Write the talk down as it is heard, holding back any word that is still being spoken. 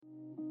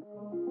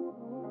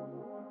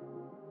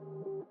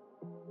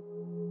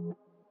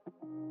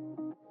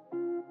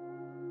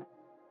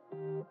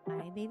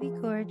baby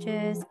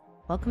gorgeous.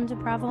 Welcome to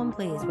Bravo and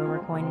Blaze, where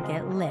we're going to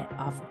get lit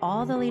off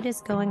all the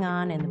latest going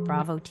on in the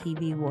Bravo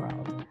TV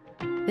world.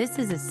 This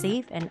is a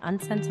safe and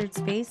uncensored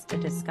space to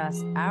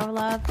discuss our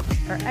love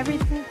for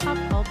everything pop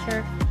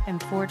culture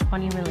and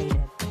 420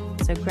 related.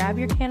 So grab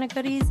your can of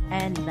goodies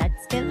and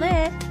let's get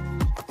lit.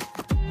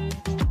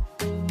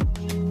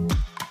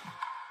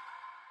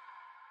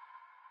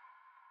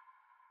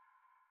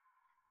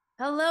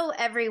 Hello,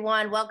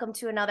 everyone. Welcome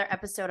to another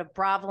episode of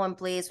Bravo and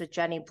Blaze with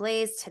Jenny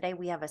Blaze. Today,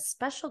 we have a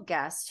special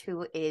guest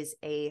who is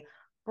a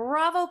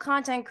Bravo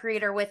content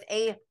creator with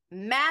a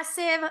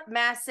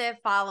massive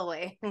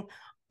following,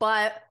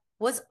 but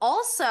was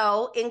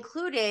also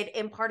included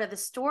in part of the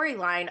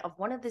storyline of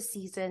one of the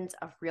seasons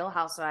of Real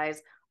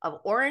Housewives of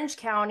Orange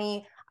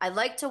County. I'd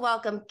like to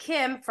welcome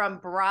Kim from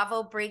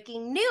Bravo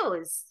Breaking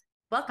News.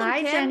 Welcome,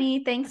 Hi, Kim.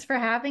 Jenny. Thanks for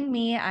having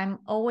me. I'm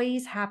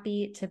always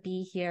happy to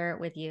be here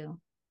with you.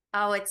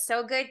 Oh, it's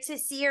so good to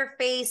see your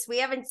face. We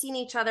haven't seen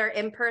each other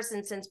in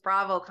person since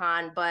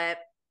Bravocon, but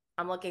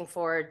I'm looking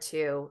forward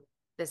to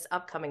this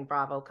upcoming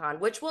Bravocon,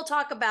 which we'll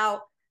talk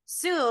about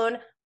soon.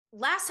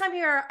 Last time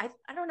you were,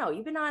 I don't know,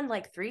 you've been on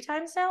like 3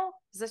 times now?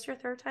 Is this your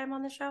 3rd time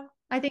on the show?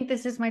 I think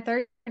this is my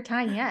 3rd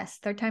time. Yes,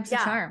 3rd time's the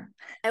charm.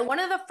 And one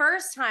of the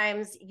first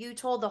times you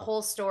told the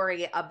whole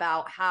story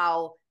about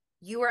how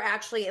you were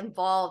actually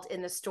involved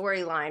in the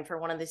storyline for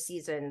one of the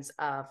seasons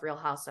of Real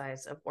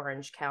Housewives of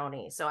Orange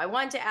County. So I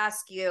wanted to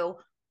ask you,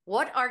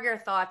 what are your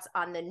thoughts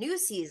on the new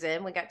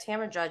season? We got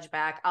Tamra Judge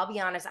back. I'll be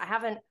honest, I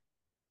haven't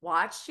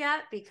watched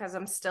yet because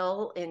I'm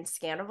still in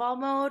Scandoval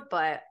mode,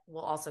 but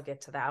we'll also get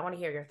to that. I want to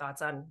hear your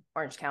thoughts on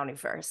Orange County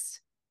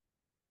first.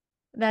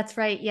 That's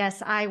right.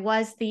 Yes, I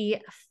was the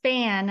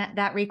fan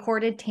that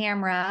recorded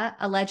Tamra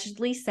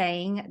allegedly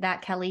saying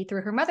that Kelly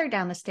threw her mother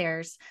down the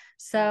stairs.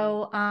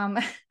 So,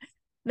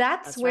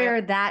 That's where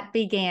right. That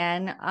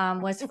began,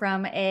 was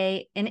from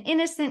an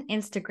innocent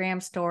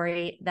Instagram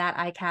story that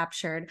I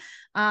captured.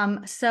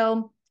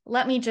 So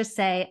let me just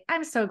say,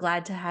 I'm so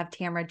glad to have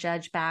Tamra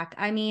Judge back.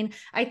 I mean,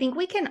 I think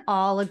we can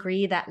all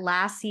agree that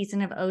last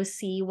season of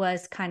OC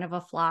was kind of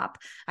a flop.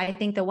 I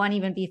think the one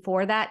even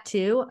before that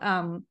too,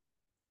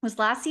 was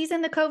last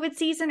season the COVID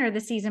season or the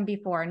season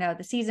before? No,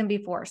 the season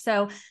before.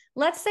 So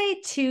let's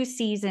say 2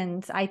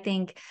 seasons, I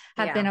think,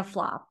 have been a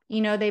flop. You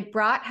know, they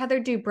brought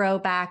Heather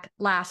Dubrow back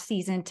last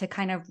season to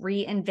kind of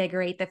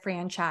reinvigorate the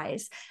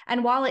franchise.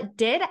 And while it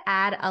did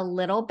add a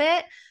little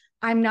bit,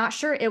 I'm not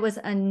sure it was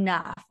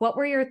enough. What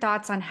were your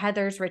thoughts on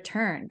Heather's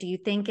return? Do you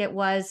think it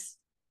was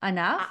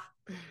enough?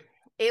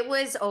 It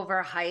was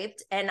overhyped,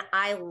 and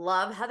I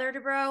love Heather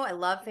Dubrow. I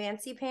love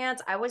Fancy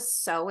Pants. I was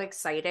so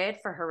excited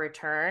for her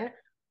return.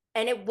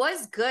 And it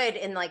was good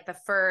in like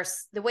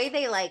the way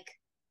they like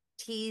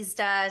teased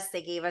us,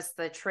 they gave us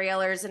the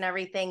trailers and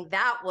everything.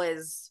 That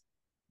was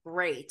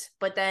great.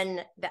 But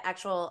then the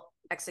actual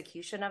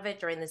execution of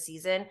it during the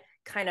season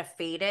kind of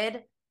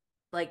faded,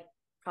 like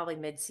probably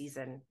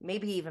mid-season,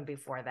 maybe even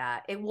before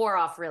that. It wore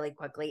off really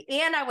quickly.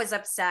 And I was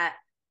upset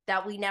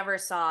that we never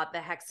saw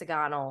the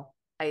hexagonal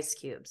ice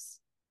cubes.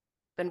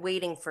 Been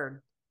waiting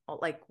for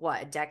like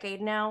what, a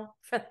decade now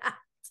for that.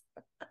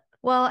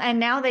 Well, and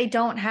now they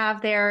don't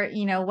have their,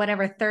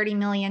 whatever $30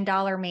 million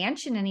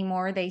mansion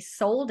anymore. They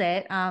sold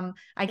it.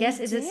 I guess,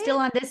 is it still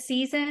on this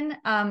season?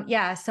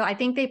 Yeah. So I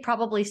think they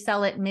probably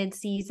sell it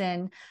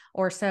mid-season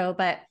or so,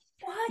 but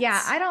what? Yeah,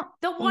 I don't.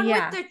 The one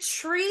with the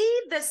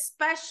tree, the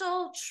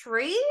special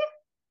tree?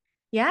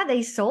 Yeah,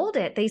 they sold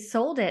it.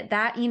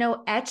 That,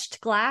 etched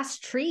glass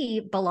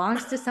tree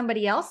belongs to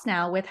somebody else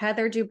now with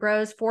Heather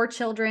Dubrow's 4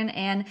 children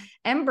and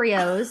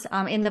embryos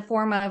in the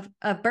form of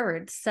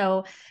birds.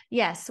 So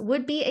yes,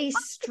 would be a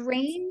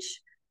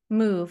strange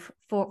move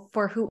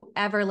for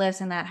whoever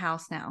lives in that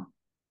house now.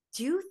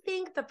 Do you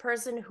think the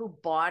person who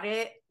bought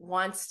it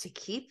wants to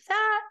keep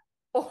that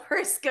or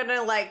is going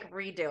to like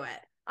redo it?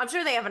 I'm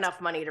sure they have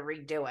enough money to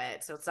redo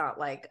it. So it's not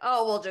like,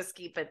 oh, we'll just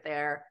keep it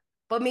there.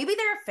 But maybe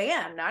they're a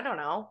fan. I don't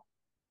know.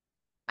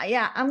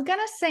 Yeah, I'm going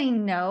to say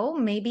no.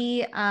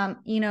 Maybe,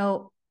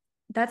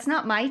 that's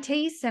not my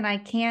taste and I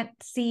can't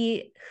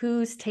see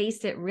whose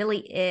taste it really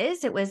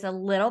is. It was a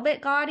little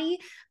bit gaudy,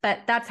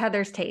 but that's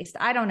Heather's taste.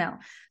 I don't know.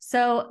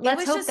 So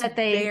let's hope that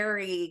they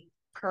very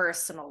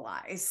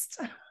personalized.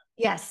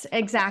 Yes,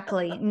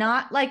 exactly.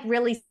 Not like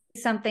really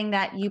something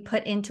that you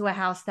put into a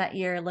house that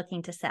you're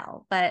looking to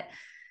sell, but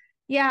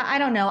yeah, I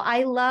don't know.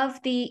 I love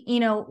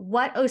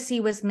what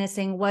OC was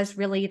missing was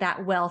really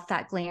that wealth,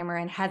 that glamour,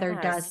 and Heather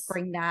does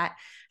bring that.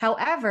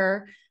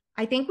 However,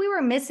 I think we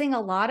were missing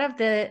a lot of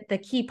the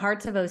key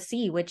parts of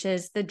OC, which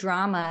is the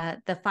drama,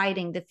 the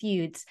fighting, the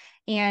feuds,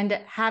 and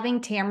having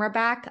Tamra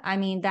back. I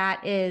mean,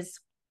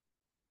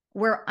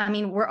 we're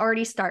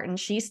already starting.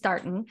 She's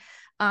starting.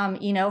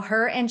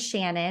 Her and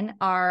Shannon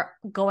are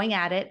going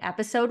at it.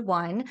 Episode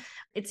 1.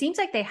 It seems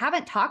like they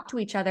haven't talked to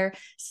each other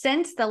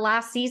since the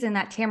last season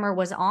that Tamra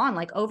was on,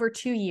 like over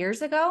 2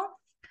 years ago.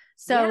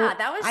 So yeah,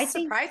 that was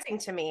surprising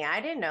to me.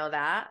 I didn't know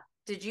that.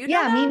 Did you know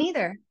Yeah, that? me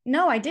neither.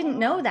 No, I didn't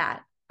know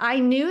that. I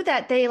knew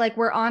that they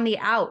were on the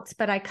outs,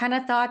 but I kind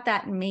of thought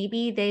that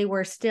maybe they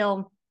were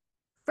still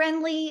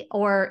friendly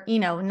or,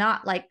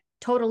 not like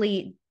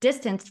totally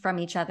distanced from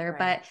each other,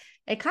 Right.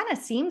 but it kind of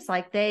seems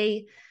like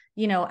they,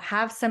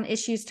 have some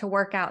issues to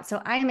work out.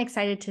 So I am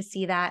excited to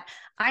see that.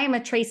 I am a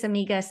Trace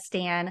Amiga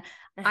stan.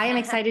 I am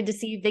excited to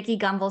see Vicky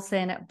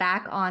Gunvalson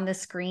back on the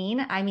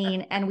screen. I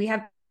mean, and we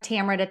have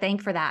Tamara to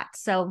thank for that.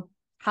 So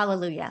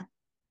hallelujah.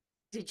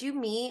 Did you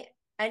meet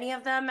any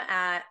of them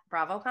at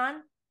Bravocon?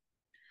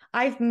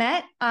 I've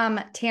met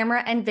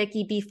Tamara and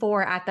Vicky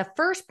before at the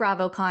first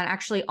Bravocon,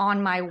 actually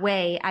on my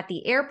way at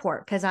the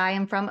airport, because I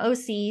am from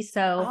OC.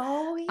 So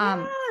Oh,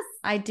 yes.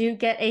 I do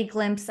get a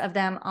glimpse of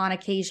them on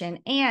occasion.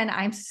 And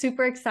I'm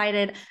super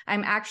excited.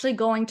 I'm actually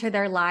going to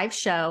their live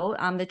show,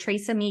 the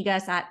Trace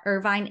Amigas at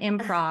Irvine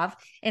Improv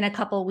in a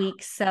couple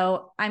weeks.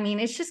 So, I mean,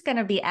 it's just going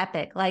to be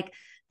epic. Like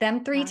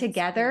them three That's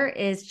together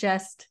great. is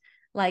just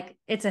like,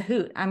 it's a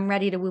hoot. I'm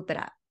ready to whoop it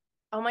up.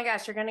 Oh my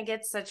gosh, you're going to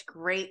get such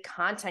great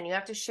content. You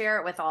have to share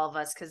it with all of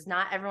us because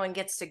not everyone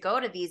gets to go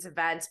to these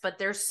events, but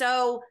they're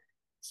so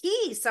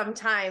key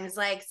sometimes.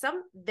 Like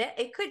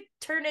it could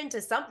turn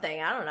into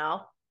something. I don't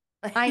know.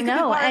 I You could be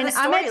know. part of And the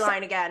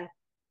storyline again.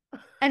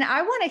 And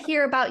I want to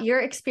hear about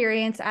your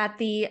experience at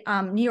the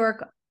New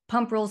York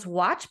Pump Rules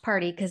watch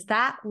party because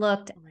that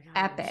looked Oh my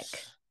epic.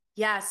 gosh.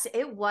 Yes,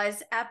 it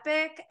was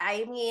epic.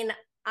 I mean,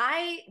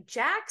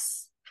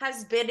 Jax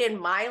has been in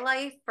my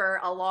life for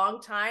a long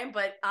time,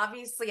 but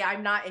obviously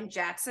I'm not in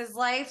Jax's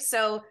life.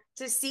 So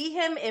to see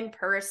him in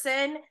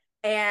person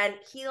and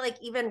he like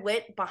even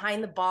went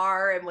behind the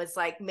bar and was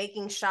like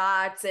making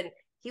shots and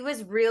he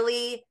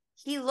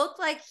looked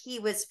like he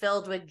was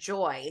filled with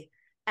joy.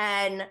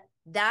 And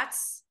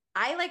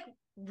I like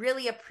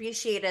really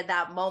appreciated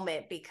that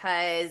moment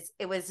because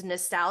it was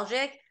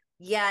nostalgic,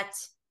 yet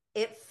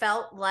it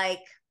felt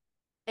like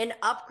an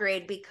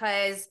upgrade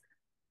because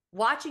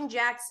watching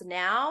Jax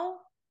now,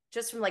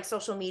 just from like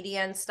social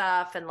media and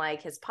stuff and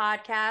like his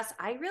podcast,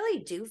 I really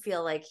do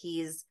feel like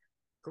he's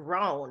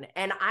grown.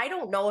 And I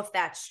don't know if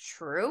that's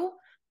true,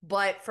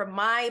 but from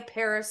my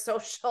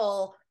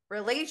parasocial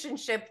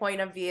relationship point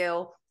of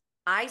view,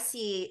 I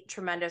see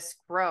tremendous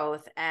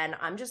growth and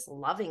I'm just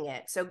loving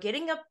it. So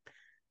getting a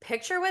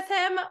picture with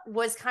him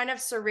was kind of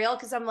surreal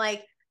because I'm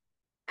like,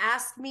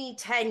 ask me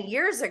 10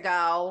 years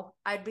ago,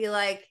 I'd be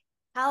like,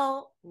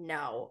 hell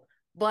no.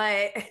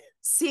 But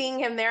seeing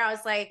him there, I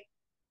was like,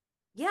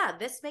 yeah,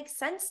 this makes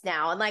sense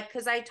now. And like,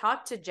 because I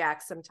talk to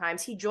Jack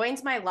sometimes, he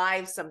joins my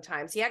lives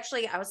sometimes. I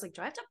was like,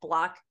 do I have to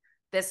block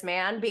this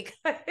man?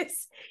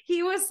 Because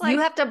he was like, you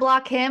have to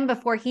block him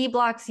before he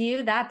blocks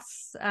you.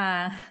 That's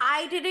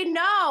I didn't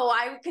know.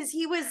 Because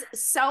he was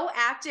so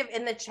active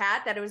in the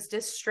chat that it was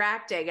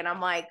distracting. And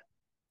I'm like,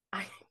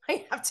 I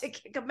might have to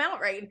kick him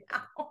out right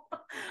now.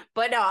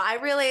 But no, I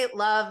really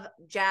love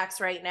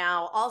Jax right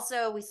now.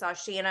 Also, we saw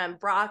Shanna and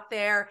Brock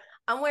there.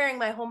 I'm wearing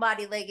my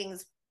homebody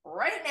leggings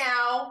right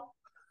now.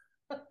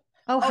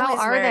 Oh, how Always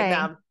are wearing they?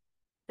 them.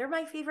 They're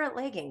my favorite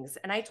leggings.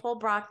 And I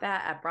told Brock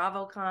that at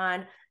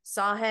Bravocon,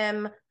 saw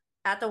him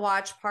at the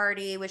watch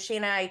party with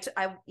Shayna.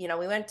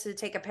 We went to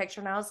take a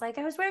picture and I was like,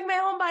 I was wearing my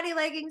homebody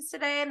leggings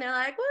today. And they're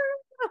like,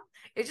 woo.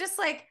 It's just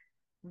like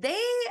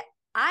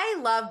I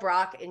love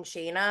Brock and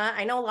Shayna.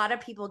 I know a lot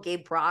of people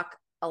gave Brock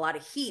a lot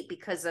of heat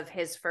because of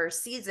his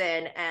first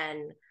season.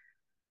 And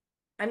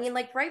I mean,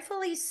 like,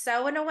 rightfully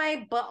so in a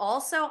way, but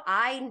also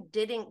I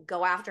didn't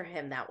go after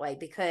him that way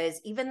because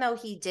even though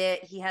he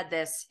had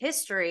this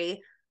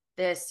history,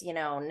 this,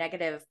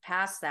 negative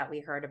past that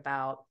we heard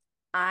about,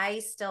 I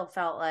still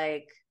felt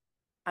like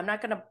I'm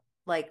not going to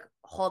like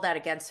hold that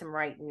against him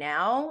right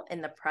now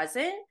in the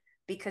present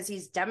because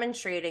he's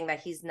demonstrating that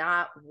he's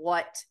not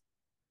what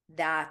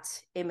that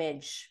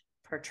image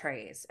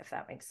portrays, if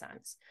that makes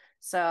sense.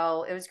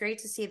 So it was great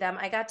to see them.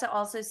 I got to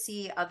also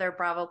see other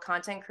Bravo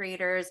content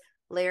creators.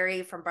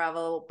 Larry from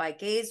Bravo by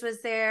Gaze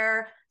was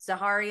there.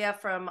 Zaharia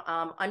from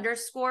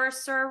underscore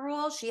Sir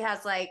Rule.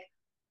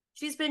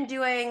 She's been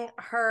doing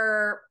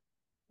her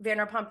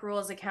Vanderpump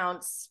Rules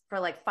accounts for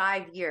like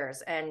 5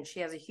 years and she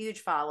has a huge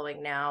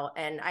following now.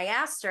 And I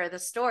asked her the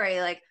story,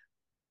 like,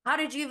 how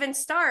did you even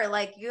start?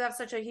 Like, you have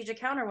such a huge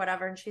account or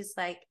whatever. And she's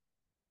like,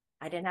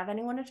 I didn't have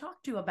anyone to talk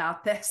to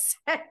about this.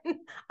 And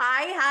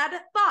I had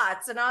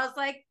thoughts and I was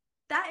like,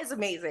 that is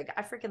amazing.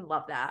 I freaking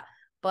love that.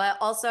 But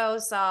also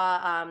saw,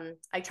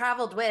 I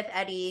traveled with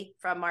Eddie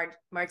from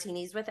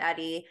Martinis with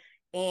Eddie.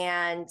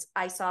 And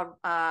I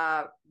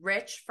saw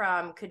Rich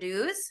from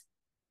Caduce.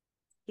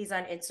 He's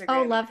on Oh,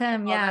 Instagram. love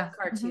him. All the Yeah. Mm-hmm.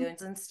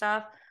 cartoons and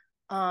stuff.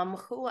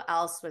 Who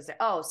else was there?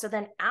 Oh, so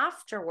then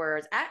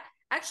afterwards,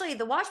 actually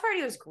the watch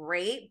party was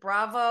great.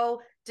 Bravo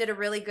did a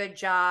really good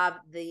job.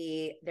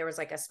 There was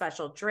like a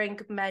special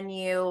drink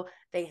menu.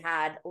 They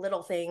had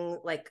little thing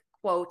like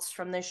quotes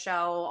from the show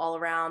all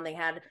around. They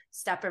had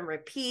step and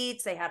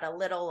repeats. They had a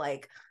little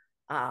like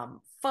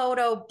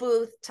photo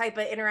booth type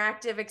of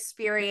interactive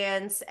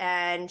experience.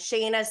 And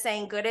Shayna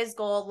saying good as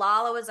gold.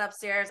 Lala was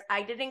upstairs.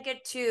 I didn't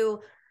get to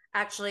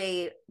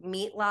actually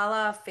meet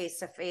Lala face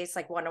to face,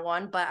 like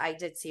 1-on-1, but I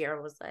did see her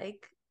and was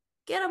like,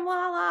 get him,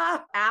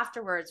 Lala.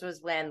 Afterwards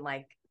was when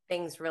like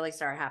things really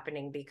started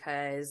happening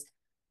because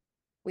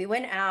We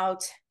went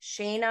out.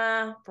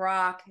 Shayna,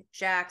 Brock,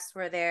 Jax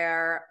were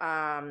there.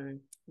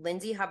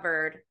 Lindsay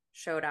Hubbard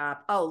showed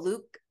up. Oh,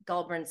 Luke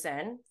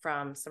Gulbranson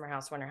from Summer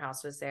House, Winter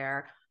House was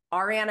there.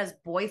 Ariana's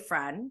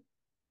boyfriend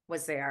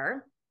was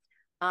there.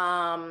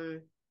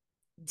 Danielle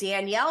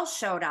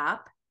showed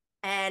up.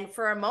 And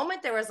for a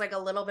moment, there was like a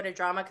little bit of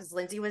drama because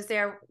Lindsay was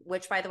there,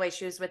 which, by the way,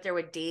 she was with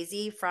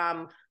Daisy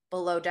from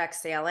Below Deck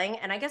Sailing.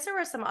 And I guess there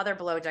were some other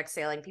Below Deck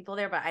Sailing people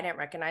there, but I didn't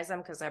recognize them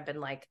because I've been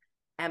like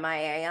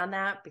MIA on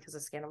that because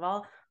of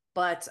Scandoval.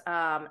 But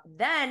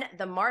then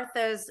the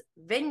Martha's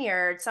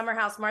Vineyard, Summer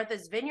House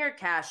Martha's Vineyard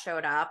cast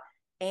showed up.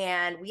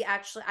 And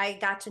I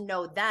got to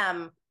know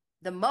them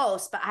the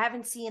most, but I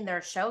haven't seen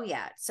their show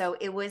yet. So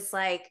it was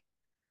like,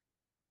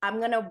 I'm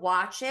going to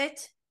watch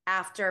it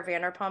after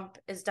Vanderpump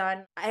is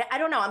done. I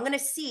don't know. I'm going to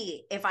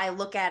see if I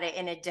look at it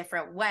in a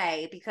different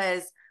way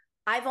because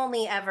I've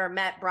only ever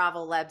met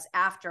Bravo Lebs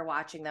after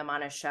watching them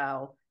on a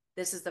show.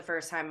 This is the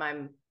first time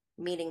I'm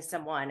meeting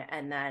someone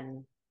and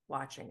then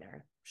watching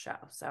their show.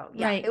 So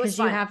yeah, Right. it was Because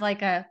you fun.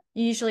 have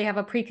you usually have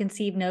a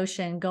preconceived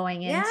notion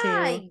going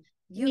into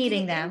You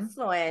meeting get them.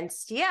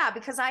 influenced. Yeah,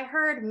 because I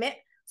heard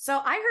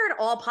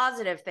all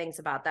positive things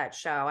about that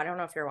show. I don't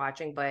know if you're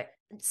watching, but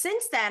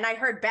since then I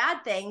heard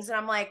bad things and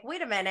I'm like,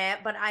 wait a minute,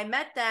 but I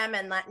met them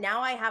and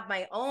now I have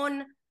my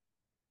own,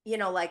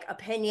 like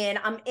opinion.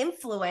 I'm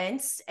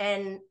influenced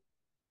and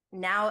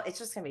now it's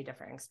just going to be a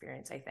different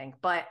experience, I think.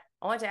 But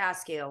I want to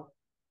ask you,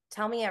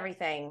 tell me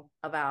everything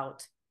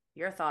about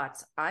your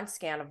thoughts on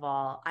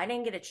Scandoval. I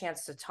didn't get a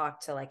chance to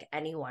talk to like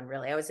anyone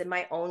really. I was in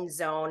my own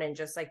zone and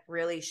just like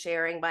really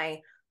sharing my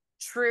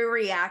true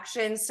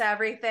reactions to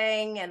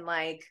everything. And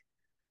like,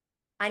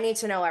 I need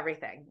to know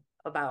everything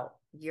about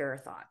your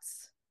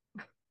thoughts.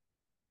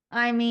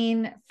 I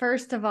mean,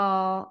 first of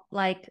all,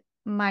 like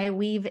my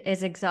weave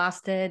is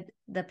exhausted.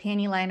 The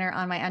panty liner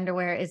on my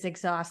underwear is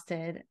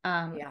exhausted,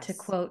 to Yes.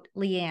 quote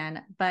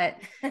Leanne, but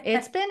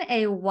it's been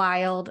a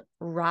wild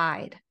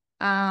ride.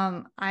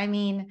 I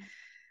mean,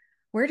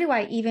 where do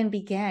I even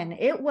begin?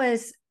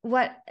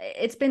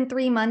 It's been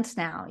 3 months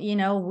now.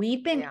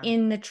 We've been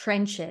in the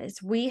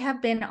trenches. We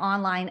have been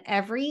online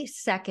every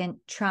second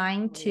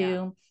trying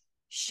to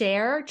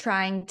share,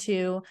 trying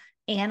to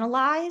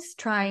analyze,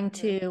 trying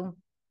to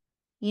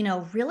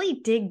really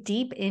dig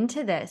deep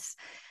into this.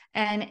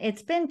 And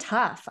it's been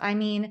tough. I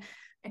mean,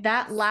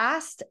 that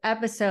last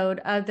episode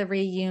of the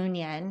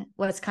reunion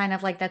was kind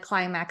of like the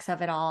climax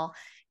of it all.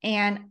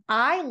 And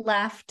I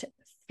left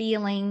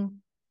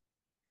feeling,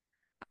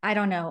 I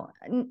don't know,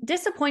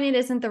 disappointed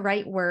isn't the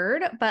right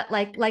word, but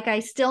like I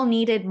still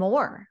needed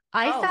more.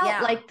 I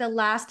felt like the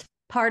last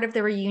part of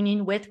the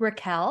reunion with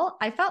Raquel,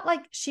 I felt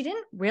like she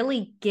didn't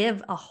really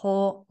give a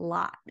whole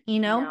lot,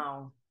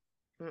 No.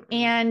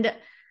 And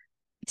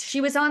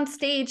she was on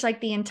stage like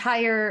the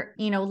entire,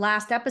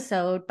 last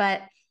episode,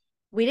 but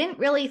we didn't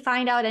really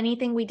find out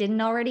anything we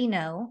didn't already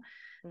know.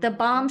 The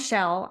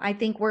bombshell, I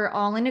think we're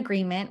all in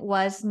agreement,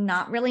 was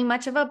not really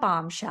much of a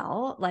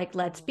bombshell. Like,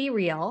 let's be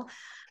real.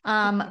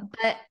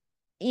 But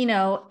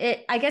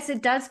I guess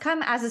it does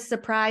come as a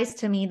surprise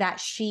to me that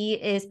she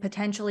is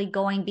potentially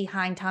going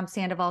behind Tom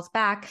Sandoval's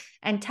back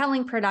and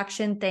telling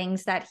production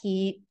things that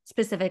he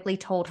specifically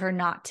told her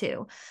not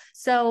to.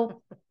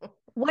 So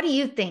what do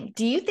you think?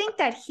 Do you think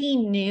that he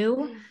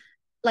knew,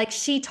 like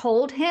she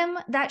told him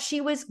that she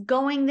was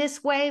going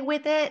this way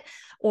with it,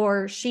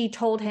 or she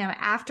told him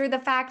after the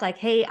fact, like,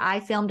 hey,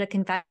 I filmed a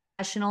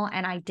confessional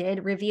and I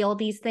did reveal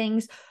these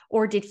things?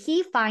 Or did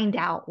he find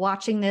out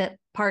watching the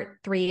part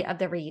 3 of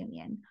the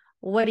reunion?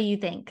 What do you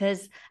think?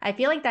 Because I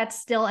feel like that's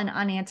still an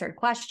unanswered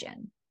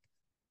question.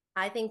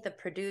 I think the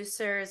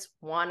producers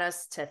want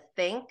us to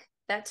think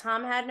that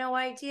Tom had no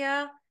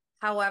idea.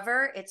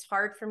 However, it's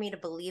hard for me to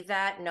believe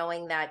that,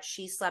 knowing that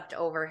she slept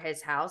over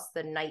his house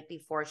the night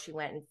before she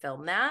went and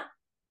filmed that.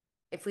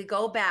 If we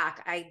go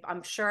back,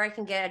 I'm sure I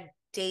can get a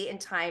date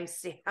and time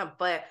stamp,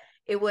 but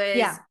it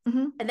was,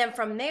 and then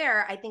from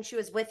there, I think she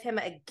was with him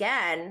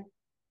again.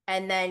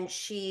 And then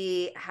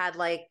she had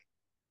like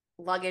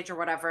luggage or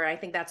whatever. I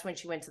think that's when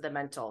she went to the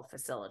mental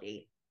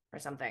facility or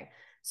something.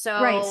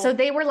 So right. So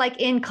they were like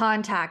in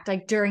contact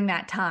like during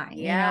that time,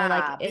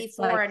 like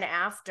before and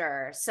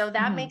after. So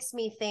that makes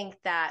me think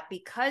that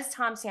because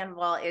Tom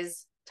Sandoval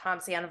is Tom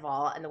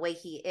Sandoval and the way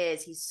he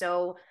is, he's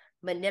so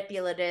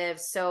manipulative,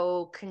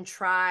 so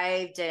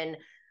contrived. And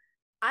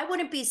I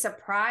wouldn't be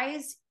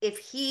surprised if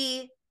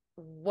he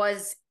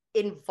was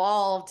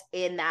involved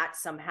in that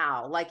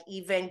somehow, like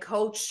even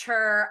coached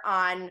her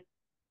on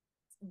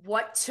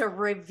what to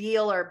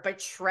reveal or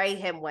betray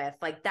him with.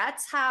 Like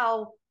that's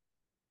how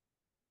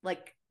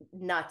like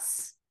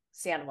nuts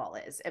Sandoval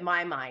is in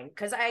my mind.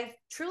 Because I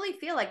truly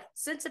feel like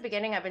since the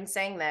beginning, I've been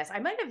saying this. I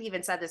might have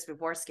even said this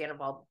before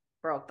Scandoval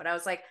broke, but I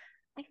was like,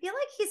 I feel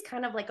like he's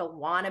kind of like a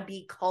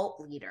wannabe cult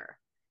leader.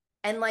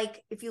 And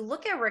like, if you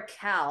look at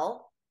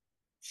Raquel,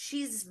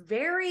 she's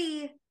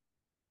very,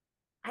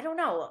 I don't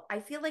know.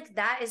 I feel like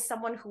that is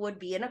someone who would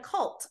be in a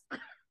cult.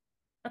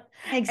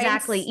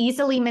 Exactly.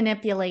 Easily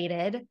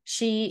manipulated.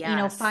 She,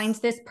 finds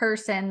this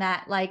person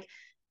that like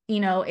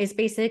is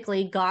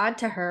basically God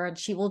to her, and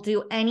she will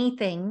do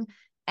anything,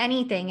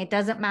 anything. It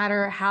doesn't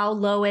matter how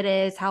low it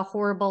is, how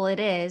horrible it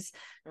is,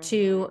 Mm-hmm.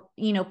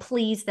 to,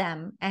 please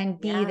them and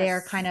be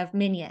their kind Yes. of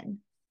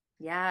minion.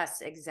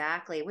 Yes,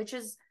 exactly. Which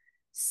is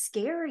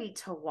scary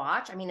to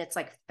watch. I mean, it's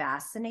like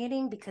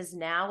fascinating because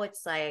now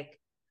it's like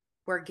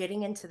we're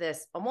getting into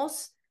this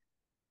almost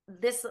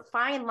this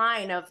fine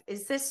line of,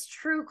 is this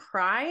true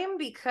crime?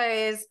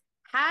 Because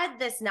had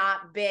this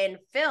not been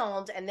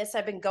filmed and this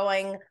had been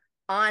going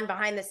on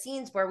behind the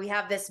scenes where we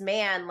have this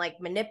man like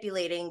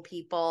manipulating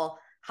people,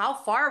 how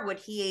far would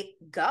he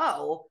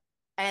go?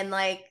 And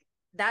like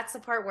that's the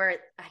part where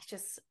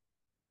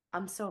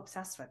I'm so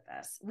obsessed with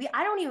this.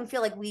 I don't even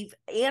feel like we've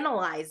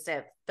analyzed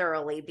it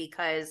thoroughly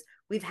because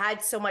we've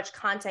had so much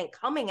content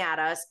coming at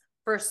us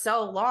for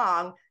so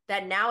long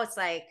that now it's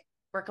like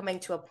we're coming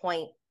to a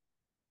point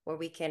where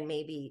we can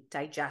maybe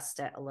digest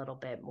it a little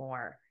bit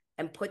more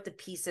and put the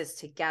pieces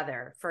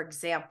together. For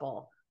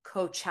example,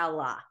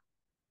 Coachella.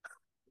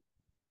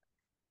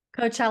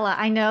 Coachella.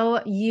 I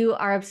know you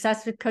are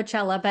obsessed with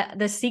Coachella, but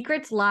the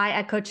secrets lie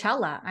at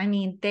Coachella. I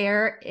mean,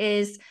 there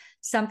is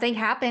something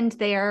happened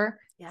there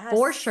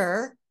for Yes.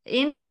 sure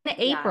in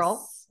April,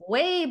 Yes.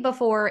 way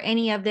before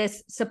any of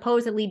this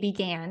supposedly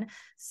began.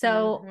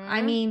 So, I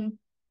Mm-hmm. mean,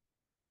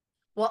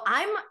 Well,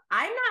 I'm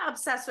not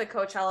obsessed with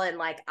Coachella and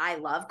like I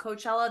love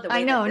Coachella the I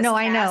way that know, this no,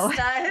 I know. cast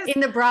does. In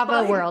the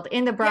Bravo But world,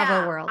 in the Bravo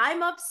yeah, world.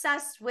 I'm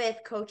obsessed with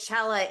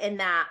Coachella in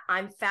that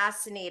I'm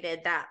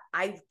fascinated that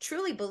I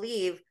truly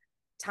believe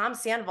Tom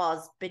Sandoval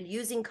has been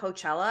using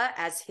Coachella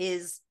as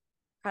his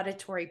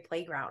predatory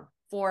playground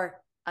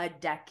for a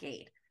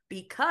decade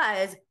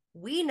because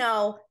we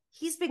know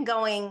he's been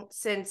going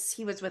since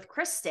he was with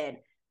Kristen.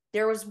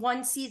 There was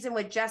one season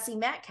with Jesse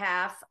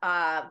Metcalf,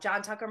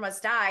 John Tucker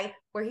Must Die,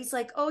 where he's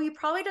like, oh, he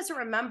probably doesn't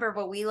remember,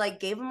 but we like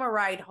gave him a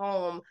ride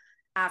home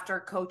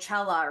after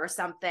Coachella or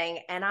something.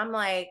 And I'm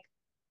like,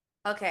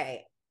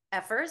 okay,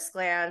 at first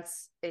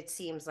glance, it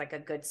seems like a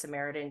good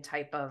Samaritan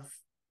type of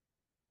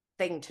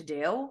thing to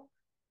do.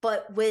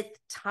 But with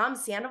Tom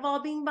Sandoval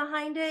being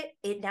behind it,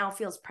 it now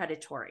feels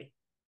predatory.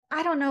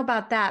 I don't know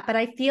about that, but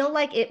I feel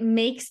like it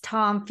makes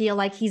Tom feel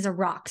like he's a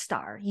rock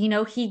star.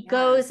 He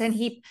goes and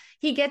Yes.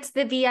 he gets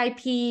the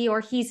VIP,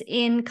 or he's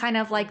in kind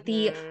of like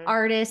the Mm-hmm.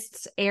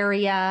 artists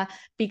area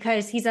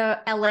because he's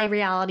a LA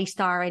reality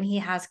star and he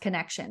has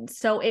connections.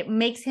 So it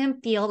makes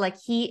him feel like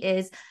he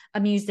is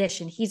a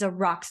musician. He's a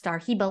rock star.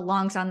 He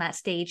belongs on that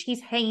stage. He's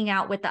hanging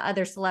out with the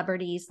other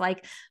celebrities.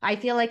 Like I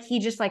feel like he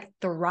just like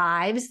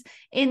thrives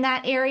in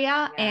that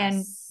area. And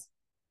Yes.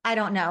 I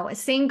don't know.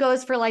 Same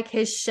goes for like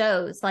his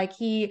shows. Like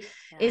he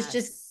is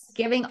just Yes.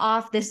 giving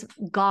off this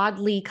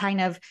godly kind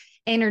of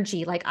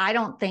energy. Like I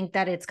don't think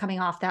that it's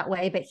coming off that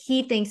way, but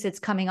he thinks it's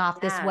coming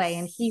off this way.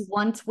 And he Yes.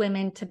 wants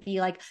women to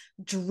be like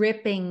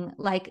dripping,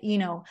 like,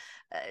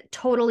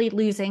 totally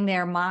losing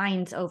their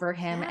minds over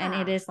him. And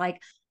it Yeah. is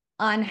like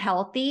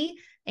unhealthy.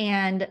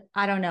 And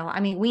I don't know. I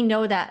mean, we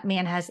know that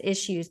man has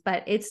issues,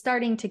 but it's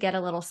starting to get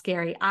a little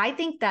scary. I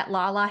think that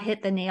Lala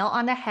hit the nail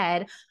on the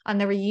head on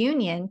the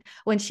reunion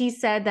when she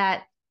said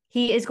that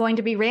he is going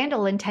to be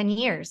Randall in 10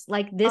 years.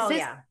 Like Oh, this is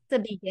yeah. the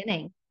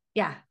beginning.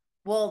 Yeah.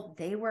 Well,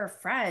 they were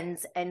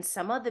friends, and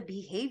some of the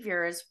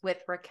behaviors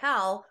with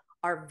Raquel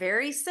are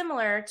very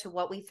similar to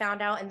what we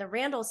found out in the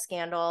Randall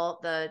scandal,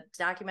 the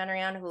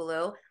documentary on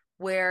Hulu,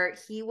 where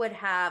he would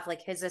have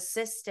like his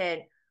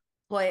assistant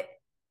put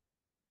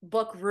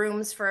book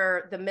rooms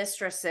for the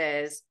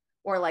mistresses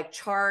or like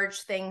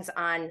charge things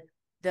on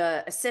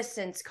the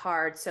assistant's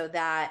card so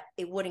that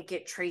it wouldn't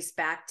get traced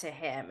back to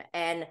him.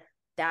 And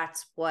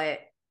that's what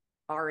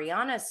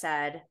Ariana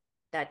said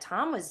that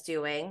Tom was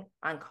doing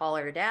on Call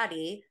Her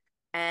Daddy.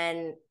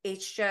 And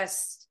it's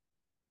just,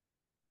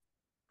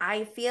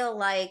 I feel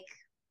like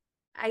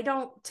I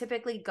don't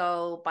typically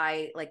go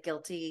by like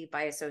guilty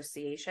by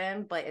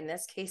association, but in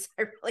this case,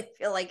 I really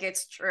feel like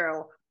it's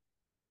true.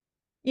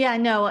 Yeah,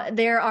 no,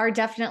 there are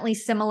definitely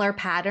similar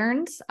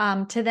patterns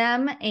to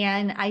them.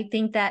 And I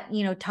think that,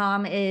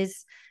 Tom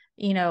is,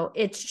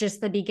 it's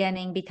just the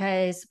beginning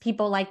because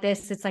people like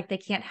this, it's like they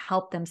can't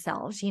help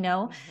themselves. And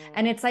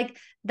Mm-hmm. it's like,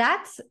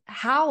 that's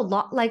how,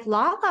 like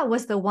Lala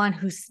was the one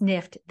who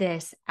sniffed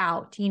this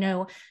out.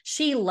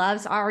 She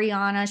loves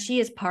Ariana. She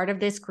is part of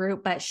this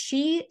group, but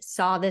she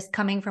saw this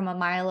coming from a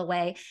mile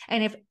away.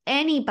 And if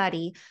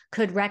anybody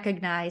could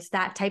recognize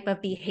that type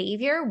of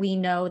behavior, we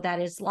know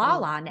that is Oh,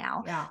 Lala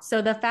now. yeah.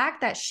 So the fact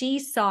that she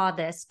saw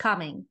this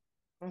coming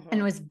and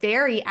Mm-hmm. was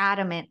very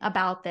adamant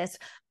about this,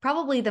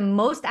 probably the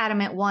most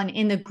adamant one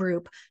in the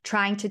group,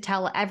 trying to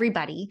tell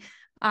everybody,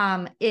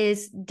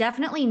 is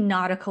definitely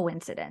not a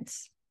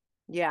coincidence.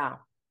 Yeah.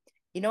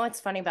 You know what's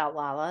funny about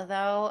Lala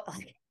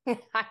though?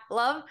 I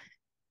love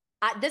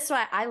this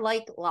why I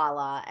like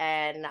Lala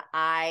and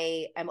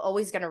I am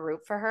always going to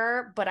root for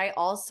her, but I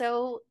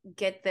also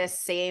get this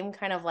same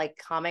kind of like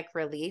comic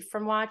relief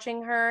from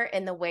watching her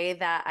in the way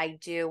that I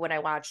do when I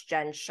watch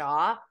Jen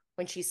Shaw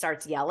when she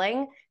starts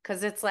yelling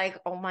because it's like,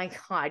 "Oh my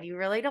god, you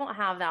really don't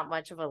have that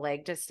much of a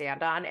leg to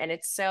stand on." And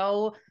it's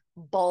so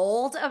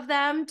bold of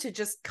them to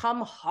just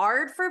come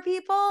hard for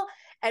people.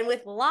 And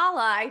with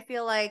Lala, I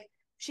feel like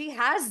she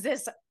has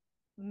this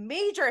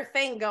major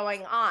thing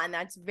going on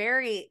that's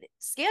very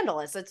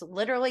scandalous. It's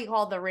literally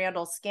called the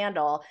Randall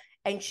scandal.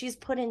 And she's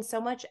put in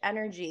so much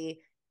energy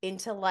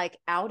into like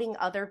outing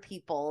other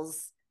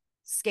people's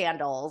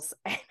scandals.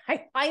 And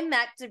I find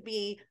that to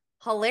be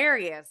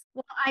hilarious.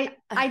 Well,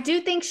 I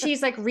do think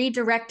she's like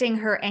redirecting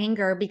her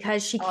anger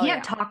because she Oh, can't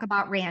yeah. talk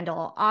about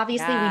Randall.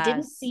 Obviously, we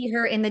didn't Yes. see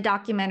her in the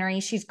documentary.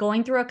 She's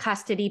going through a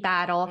custody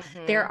battle.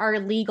 There Mm-hmm. are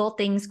legal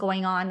things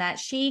going on that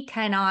she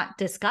cannot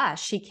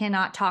discuss. She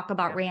cannot talk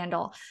about Yeah.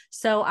 Randall.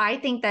 So I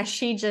think that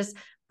she just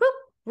whoop,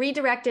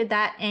 redirected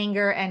that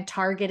anger and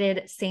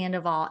targeted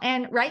Sandoval,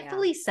 and Yeah.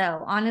 rightfully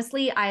so.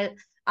 Honestly,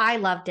 I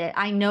loved it.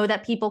 I know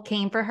that people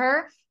came for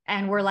her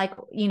and we're Mhm.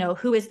 like,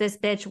 who is this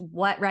bitch?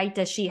 What right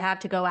does she have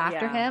to go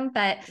after Yeah. him?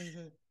 But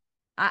Mm-hmm.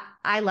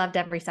 I loved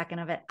every second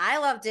of it. I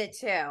loved it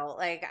too.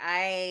 Like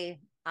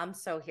I'm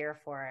so here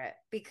for it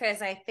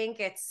because I think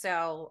it's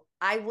so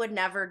I would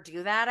never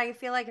do that. I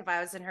feel like if I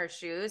was in her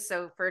shoes.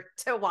 So for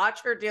to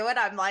watch her do it,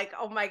 I'm like,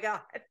 oh my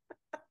God,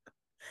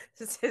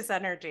 this is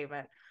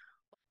entertainment.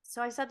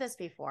 So I said this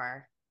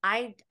before.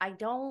 I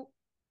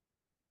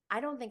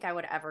don't think I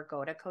would ever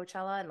go to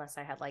Coachella unless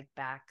I had like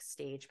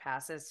backstage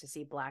passes to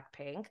see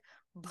Blackpink.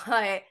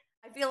 But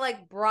I feel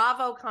like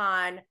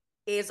BravoCon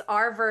is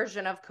our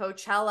version of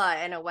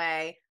Coachella in a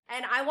way.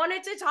 And I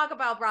wanted to talk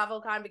about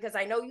BravoCon because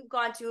I know you've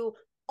gone to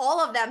all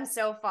of them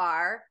so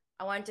far.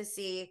 I wanted to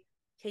see,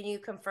 can you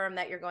confirm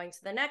that you're going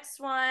to the next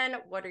one?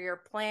 What are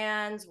your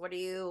plans? What are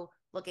you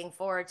looking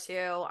forward to?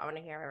 I want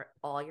to hear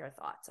all your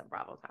thoughts on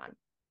BravoCon.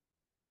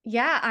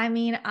 Yeah, I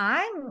mean,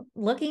 I'm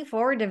looking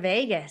forward to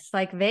Vegas.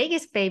 Like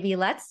Vegas, baby,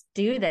 let's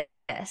do this.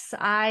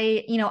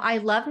 I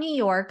love New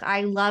York.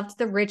 I loved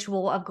the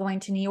ritual of going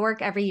to New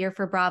York every year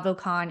for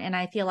BravoCon. And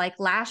I feel like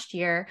last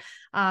year,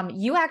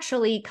 you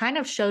actually kind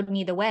of showed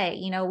me the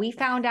way. We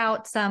found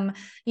out some,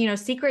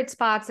 secret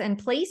spots and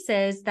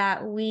places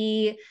that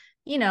we,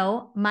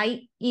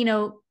 might,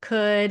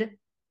 could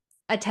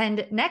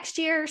attend next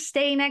year,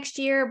 stay next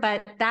year,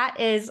 but that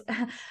is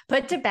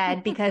put to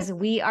bed because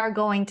we are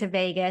going to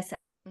Vegas.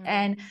 Mhm.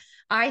 And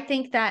I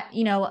think that,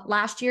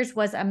 last year's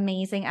was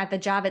amazing at the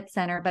Javits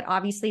Center, but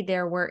obviously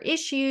there were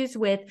issues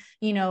with,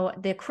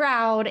 the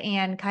crowd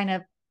and kind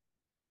of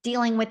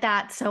dealing with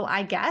that. So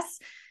I guess,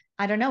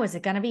 I don't know, is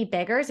it going to be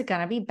bigger? Is it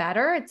going to be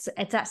better? It's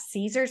at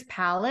Caesar's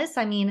Palace.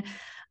 I mean,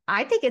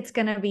 I think it's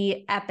going to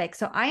be epic.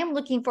 So I am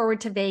looking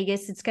forward to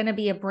Vegas. It's going to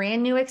be a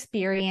brand new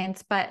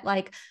experience, but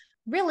like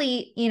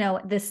really,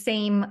 the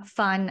same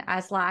fun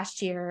as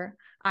last year.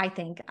 I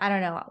think. I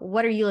don't know.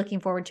 What are you looking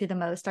forward to the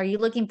most? Are you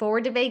looking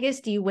forward to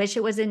Vegas? Do you wish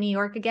it was in New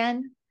York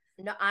again?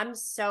 No, I'm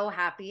so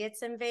happy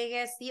it's in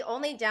Vegas. The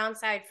only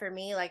downside for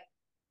me, like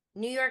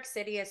New York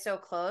City is so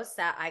close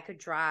that I could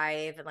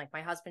drive and like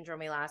my husband drove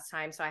me last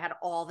time. So I had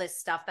all this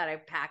stuff that I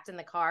packed in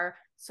the car.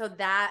 So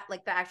that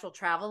like the actual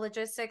travel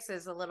logistics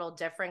is a little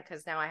different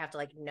because now I have to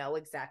like know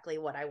exactly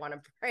what I want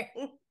to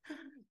bring.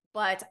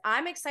 But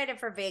I'm excited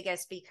for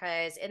Vegas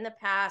because in the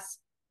past,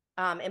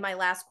 in my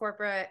last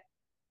corporate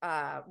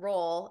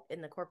role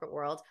in the corporate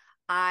world,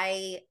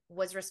 I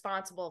was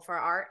responsible for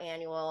our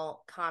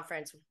annual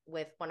conference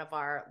with one of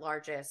our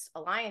largest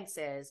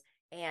alliances.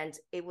 And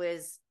it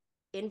was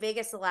in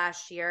Vegas the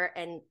last year.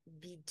 And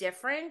the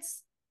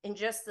difference in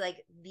just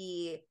like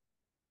the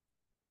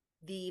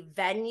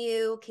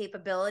venue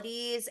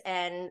capabilities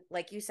and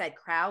like you said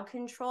crowd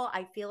control,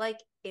 I feel like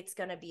it's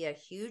going to be a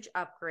huge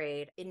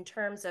upgrade in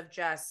terms of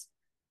just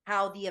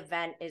how the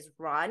event is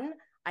run.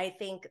 I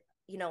think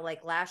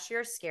like last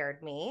year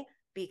scared me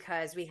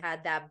because we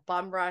had that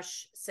bum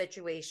rush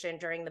situation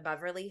during the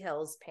Beverly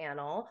Hills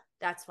panel.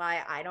 That's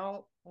why I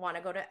don't want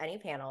to go to any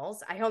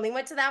panels. I only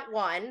went to that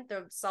one,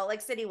 the Salt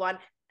Lake City one.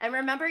 And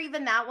remember,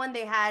 even that one,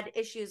 they had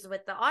issues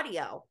with the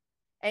audio.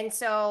 And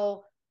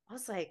so I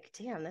was like,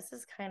 damn, this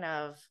is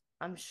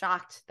I'm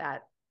shocked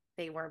that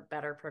they weren't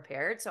better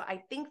prepared. So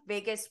I think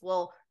Vegas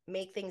will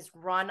make things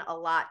run a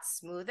lot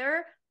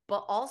smoother.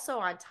 But also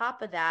on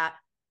top of that,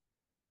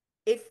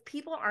 if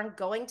people aren't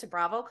going to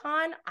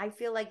BravoCon, I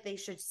feel like they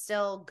should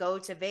still go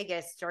to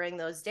Vegas during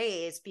those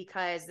days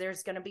because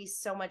there's going to be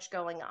so much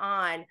going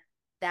on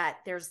that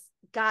there's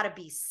got to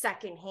be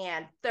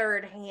secondhand,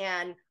 third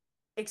hand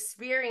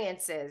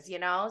experiences.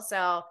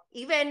 So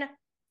even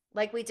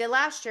like we did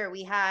last year,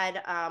 we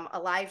had a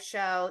live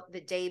show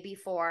the day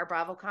before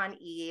BravoCon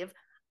Eve.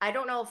 I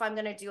don't know if I'm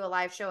going to do a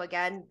live show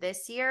again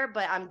this year,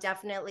 but I'm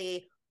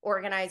definitely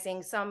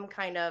organizing some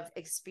kind of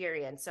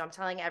experience. So I'm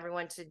telling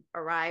everyone to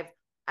arrive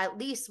at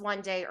least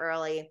one day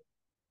early.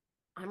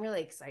 I'm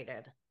really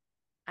excited.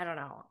 I don't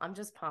know. I'm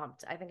just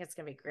pumped. I think it's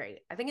going to be great.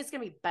 I think it's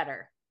going to be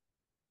better.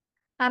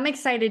 I'm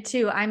excited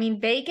too. I mean,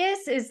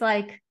 Vegas is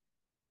like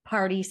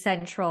party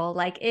central.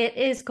 Like it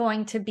is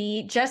going to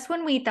be just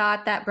when we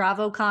thought that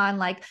BravoCon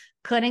like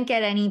couldn't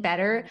get any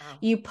better,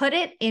 you put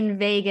it in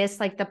Vegas,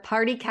 like the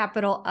party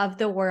capital of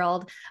the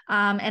world.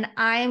 And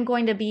I am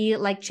going to be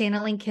like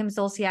channeling Kim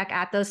Zolciak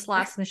at those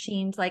slots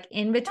machines, like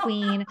in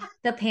between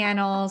the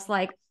panels,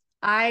 like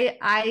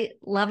I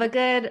love a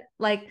good,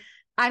 like,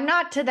 I'm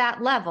not to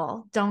that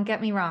level, don't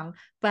get me wrong,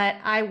 but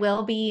I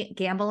will be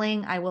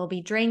gambling. I will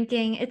be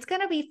drinking. It's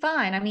going to be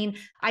fun. I mean,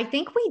 I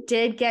think we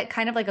did get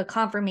kind of like a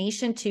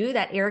confirmation too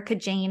that Erica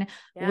Jane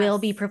will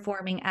be Yes.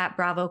 performing at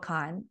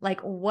Bravocon. Like,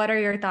 what are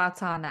your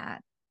thoughts on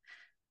that?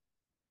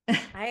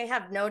 I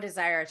have no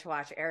desire to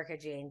watch Erica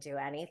Jane do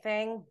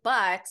anything,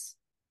 but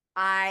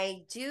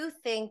I do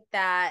think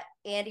that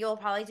Andy will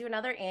probably do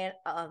another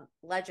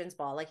Legends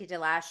Ball like he did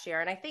last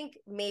year. And I think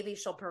maybe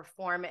she'll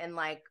perform in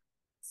like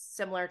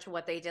similar to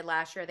what they did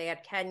last year. They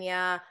had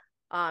Kenya,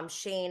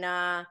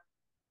 Shayna,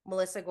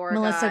 Melissa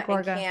Melissa Gorga,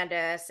 and Gorga.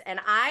 Candace. And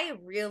I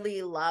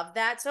really love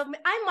that. So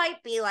I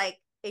might be like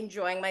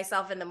enjoying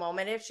myself in the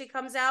moment if she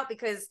comes out,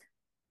 because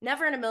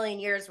never in a million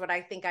years would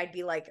I think I'd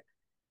be like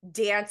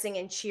dancing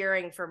and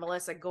cheering for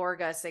Melissa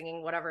Gorga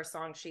singing whatever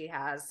song she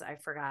has. I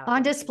forgot On what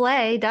she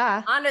display,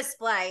 duh. on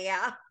display.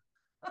 Yeah.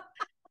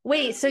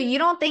 Wait, so you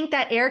don't think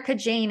that Erica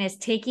Jane is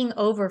taking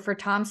over for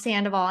Tom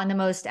Sandoval and the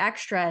Most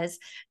Extras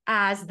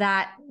as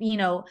that,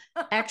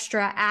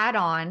 extra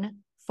add-on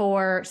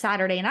for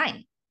Saturday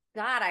night?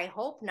 God, I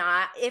hope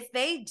not. If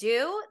they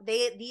do,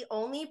 the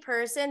only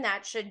person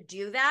that should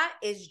do that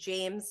is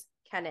James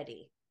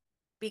Kennedy,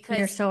 You're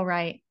because so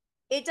right.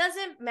 it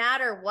doesn't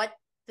matter what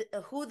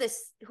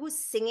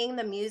who's singing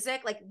the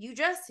music. Like, you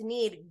just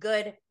need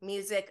good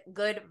music,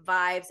 good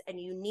vibes, and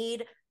you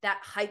need that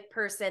hype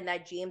person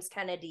that James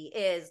Kennedy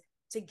is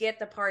to get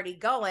the party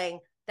going.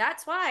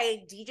 That's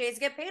why DJs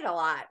get paid a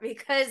lot,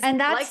 because And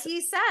like that's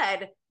he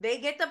said, they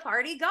get the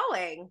party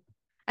going.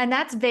 and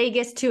that's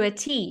Vegas to a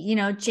T.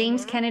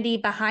 James Mm-hmm. Kennedy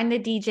behind the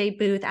DJ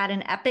booth at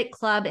an epic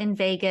club in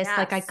Vegas.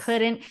 Like, I Yes.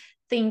 couldn't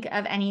think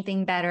of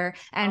anything better. Oh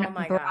And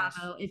my gosh.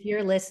 bravo, if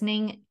you're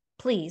listening,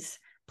 please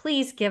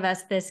give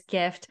us this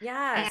gift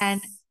and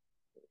Yes.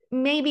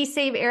 maybe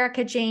save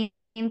Erica Jane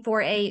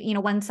for a,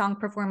 one song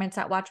performance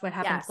at Watch What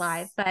Happens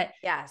Live. Yes. But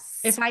Yes.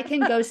 if I can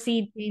go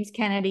see James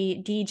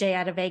Kennedy DJ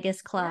at a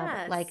Vegas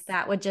club, like, Yes.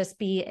 that would just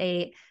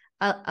be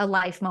a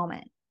life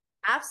moment.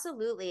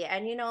 Absolutely.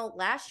 And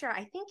last year,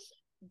 I think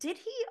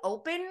he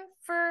open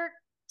for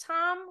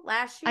Tom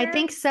last I year?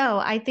 think so.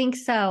 I think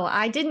so.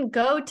 I didn't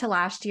go to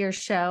last year's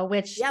show,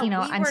 which, Yeah, we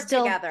I'm were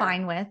still together.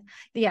 fine with.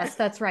 Yes,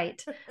 that's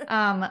right.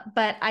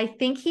 But I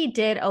think he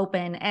did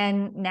open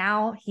and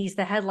now he's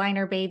the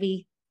headliner,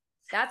 baby.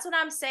 That's what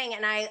I'm saying.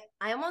 And I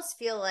almost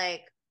feel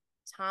like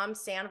Tom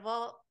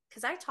Sandoval,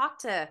 because I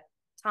talked to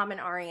Tom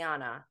and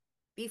Ariana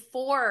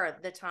before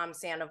the Tom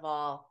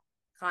Sandoval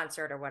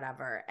concert or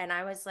whatever. And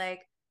I was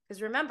like,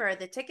 because remember,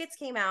 the tickets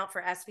came out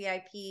for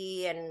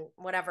SVIP and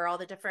whatever, all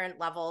the different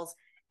levels.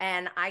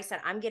 And I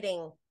said, I'm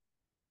getting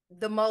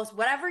the most,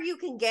 whatever you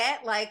can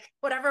get, like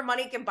whatever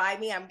money can buy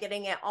me, I'm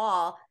getting it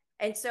all.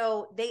 And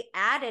so they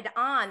added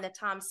on the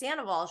Tom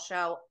Sandoval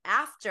show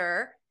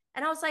after.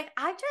 And I was like,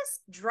 I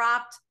just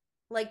dropped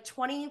like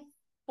 $2,400,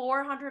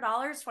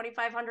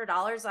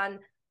 $2,500 on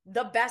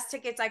the best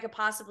tickets I could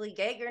possibly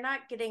get. You're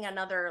not getting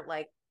another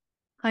like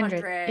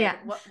 100. Yeah.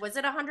 what was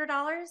it, $100?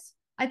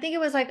 I think it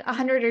was like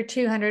 100 or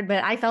 200,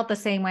 but I felt the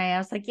same way. I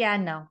was like, yeah,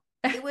 no.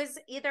 It was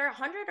either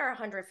 100 or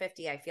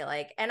 150, I feel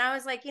like. And I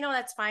was like,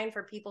 that's fine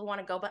for people who want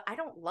to go, but I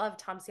don't love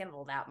Tom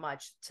Sandoval that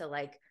much to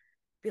like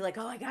be like,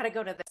 oh, I got to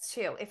go to this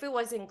too. If it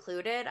was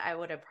included, I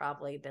would have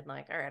probably been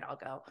like, all right, I'll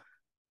go.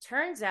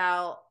 Turns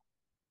out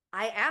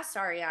I asked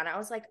Ariana, I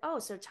was like, oh,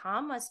 so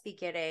Tom must be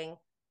getting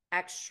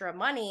extra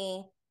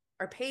money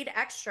or paid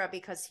extra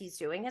because he's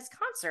doing his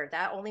concert.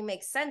 That only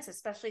makes sense,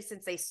 especially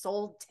since they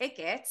sold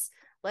tickets.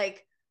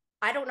 Like,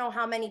 I don't know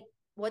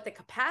what the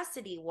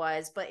capacity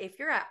was, but if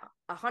you're at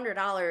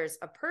 $100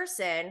 a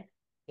person,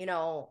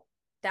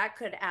 that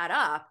could add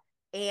up.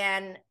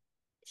 And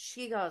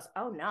she goes,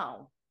 oh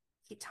no,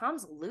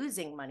 Tom's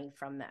losing money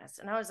from this.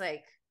 And I was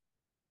like,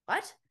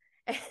 what?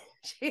 And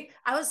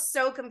I was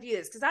so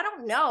confused because I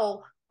don't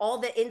know all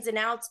the ins and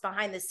outs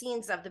behind the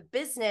scenes of the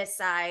business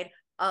side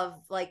of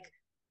like,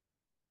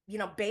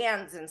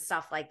 bands and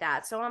stuff like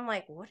that. So I'm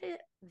like,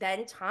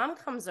 then Tom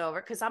comes over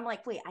because I'm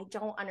like, wait, I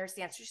don't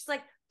understand. So she's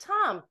like,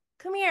 Tom,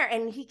 come here.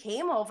 And he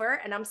came over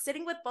and I'm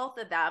sitting with both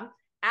of them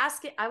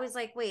asking. I was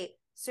like, wait,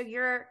 so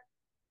you're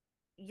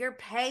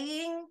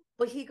paying?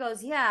 But he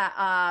goes,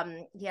 yeah,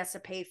 he has to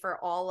pay for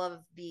all of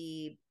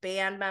the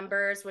band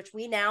members, which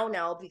we now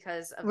know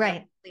because of the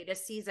Right.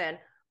 latest season.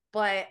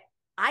 But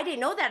I didn't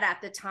know that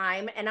at the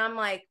time. And I'm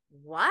like,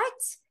 what?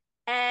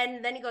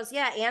 And then he goes,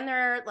 yeah, and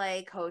their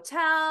like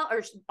hotel,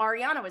 or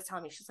Ariana was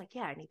telling me, she's like,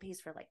 yeah, and he pays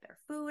for like their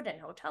food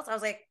and hotels. I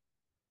was like,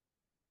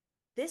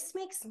 this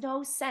makes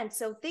no sense.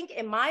 So think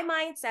in my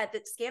mindset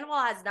that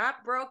Scandoval has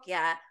not broke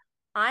yet.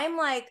 I'm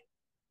like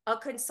a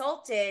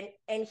consultant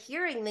and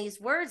hearing these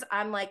words,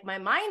 I'm like, my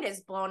mind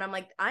is blown. I'm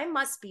like, I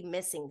must be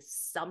missing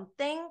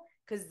something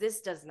because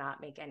this does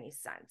not make any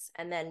sense.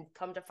 And then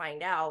come to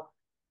find out,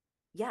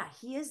 yeah,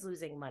 he is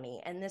losing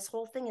money. And this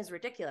whole thing is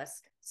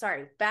ridiculous.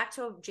 Sorry, back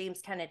to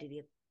James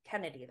Kennedy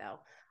though.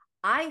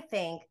 I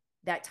think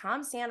that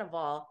Tom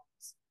Sandoval,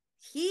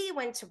 he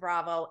went to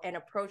Bravo and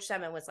approached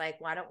them and was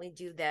like, why don't we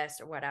do this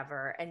or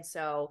whatever? And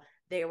so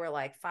they were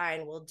like,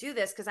 fine, we'll do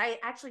this. Cause I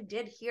actually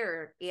did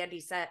hear Andy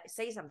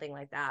say something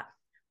like that.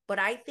 But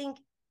I think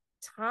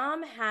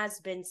Tom has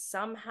been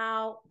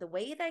somehow the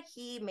way that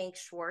he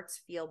makes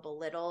Schwartz feel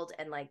belittled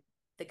and like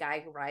the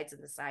guy who rides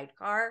in the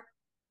sidecar.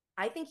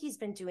 I think he's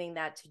been doing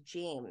that to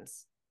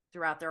James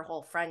throughout their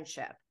whole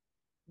friendship,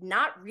 James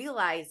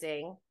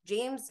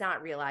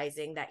not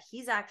realizing that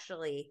he's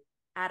actually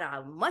at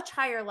a much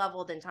higher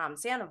level than Tom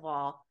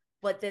Sandoval.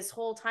 But this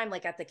whole time,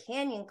 like at the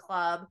Canyon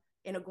Club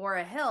in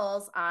Agora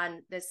Hills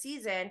on this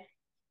season,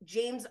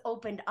 James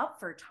opened up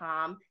for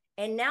Tom.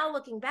 And now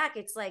looking back,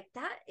 it's like,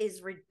 that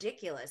is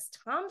ridiculous.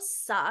 Tom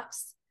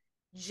sucks.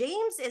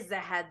 James is the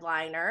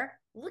headliner.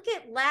 Look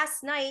at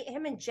last night.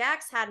 Him and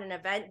Jax had an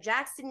event.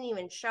 Jax didn't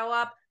even show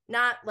up.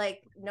 Not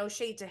like no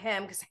shade to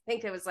him, because I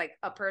think it was like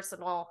a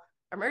personal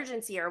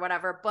emergency or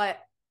whatever. But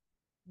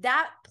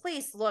that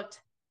place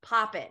looked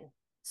popping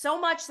so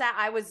much that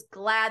I was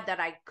glad that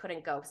I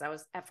couldn't go, because I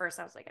was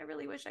like, I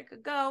really wish I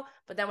could go.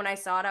 But then when I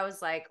saw it, I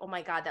was like, oh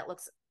my God, that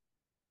looks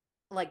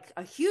like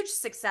a huge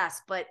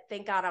success. But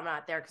thank God I'm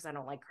not there because I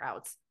don't like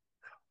crowds.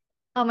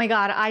 Oh my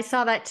God, I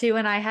saw that too.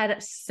 And I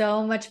had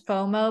so much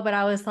FOMO, but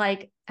I was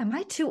like, am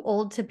I too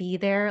old to be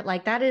there?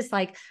 Like, that is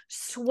like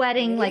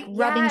sweating, like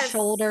rubbing Yes.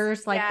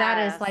 shoulders. Like,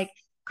 that is Yes. like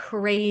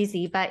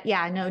crazy. But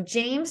yeah, no,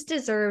 James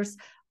deserves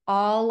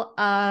all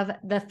of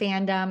the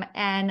fandom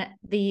and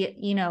the,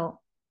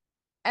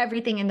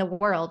 everything in the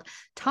world.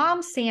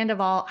 Tom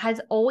Sandoval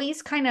has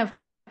always kind of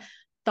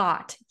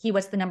thought he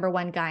was the number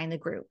one guy in the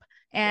group,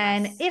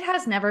 and Yes. it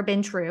has never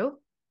been true.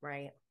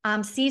 Right.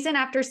 Season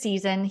after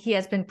season, he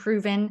has been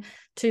proven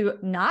to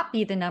not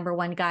be the number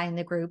one guy in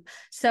the group.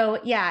 So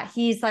yeah,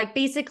 he's like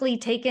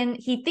basically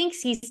he thinks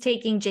he's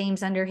taking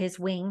James under his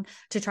wing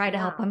to try to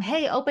help Yeah. him.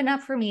 Hey, open up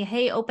for me.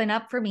 Hey, open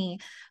up for me.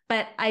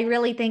 But I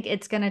really think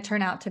it's going to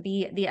turn out to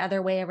be the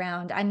other way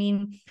around. I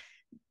mean,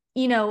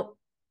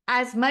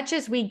 as much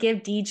as we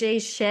give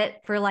DJs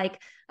shit for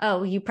like,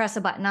 oh, you press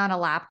a button on a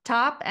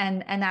laptop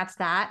and that's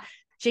that.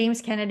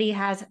 James Kennedy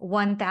has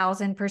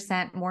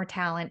 1000% more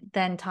talent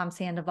than Tom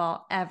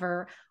Sandoval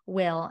ever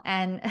will.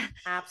 And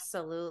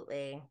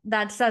Absolutely.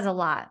 that says a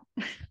lot.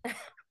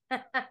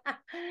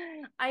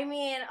 I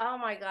mean, oh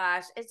my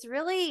gosh. It's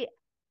really,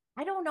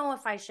 I don't know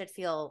if I should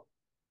feel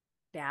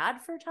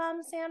bad for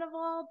Tom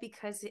Sandoval,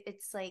 because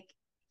it's like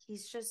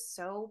he's just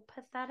so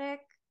pathetic.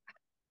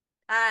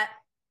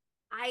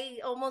 I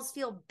almost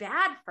feel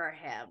bad for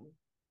him.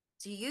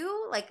 Do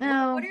you? Like, what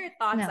No, are your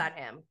thoughts no, on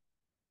him?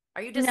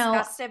 Are you no,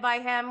 disgusted by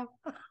him?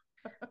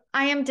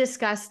 I am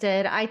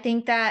disgusted. I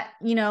think that,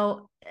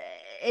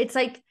 it's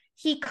like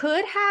he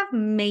could have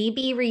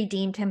maybe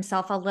redeemed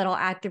himself a little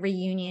at the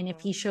reunion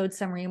if he Mm-hmm. showed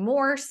some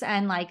remorse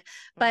and like,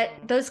 but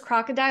Mm-hmm. those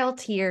crocodile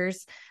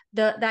tears,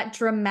 that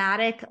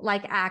dramatic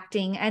like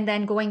acting, and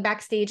then going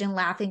backstage and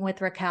laughing with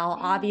Raquel,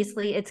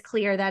 obviously it's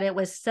clear that it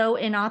was so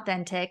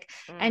inauthentic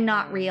and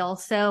not Mm-hmm. real.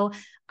 So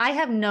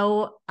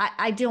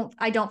I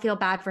don't feel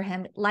bad for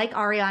him. Like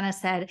Ariana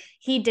said,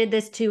 he did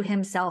this to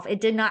himself. It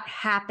did not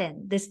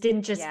happen. This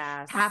didn't just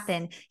Yes.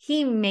 happen.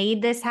 He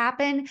made this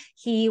happen.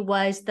 He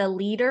was the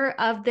leader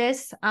of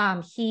this.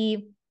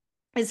 He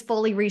is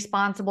fully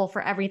responsible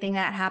for everything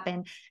that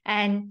happened.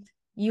 And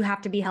you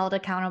have to be held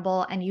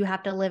accountable and you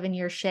have to live in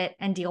your shit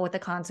and deal with the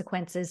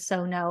consequences.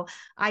 So no,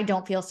 I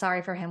don't feel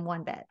sorry for him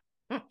one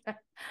bit.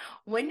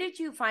 When did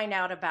you find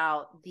out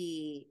about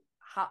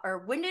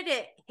or when did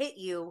it hit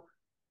you?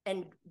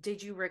 And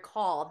did you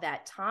recall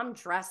that Tom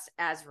dressed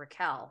as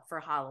Raquel for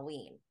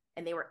Halloween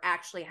and they were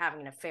actually having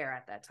an affair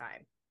at that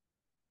time?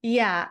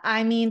 Yeah,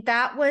 I mean,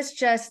 that was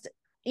just,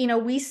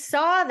 we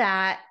saw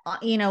that,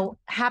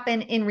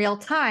 happen in real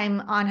time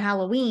on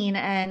Halloween.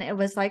 And it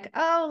was like,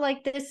 oh,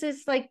 like this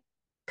is like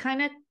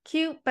kind of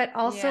cute, but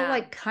also Yeah.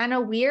 like kind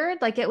of weird.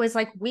 Like it was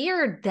like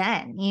weird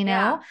then,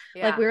 Yeah. like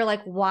Yeah. we were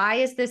like, why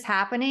is this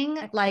happening?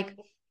 Like,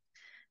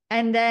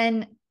 and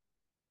then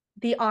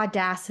the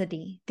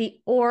audacity.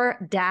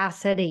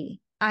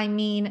 I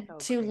mean, So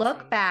to look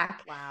crazy.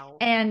 back Wow.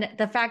 and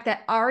the fact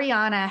that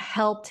Ariana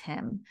helped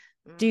him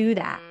do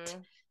that, Mm-hmm.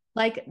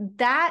 like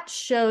that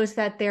shows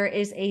that there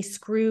is a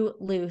screw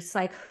loose.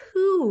 Like,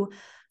 who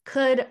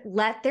could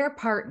let their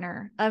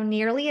partner of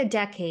nearly a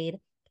decade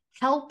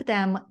help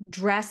them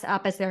dress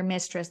up as their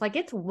mistress? Like,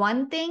 it's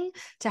one thing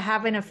to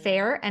have an Mm-hmm.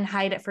 affair and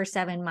hide it for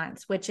 7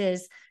 months, which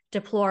is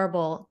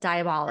deplorable, Right.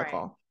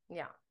 diabolical.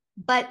 Yeah.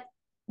 But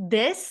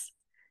this,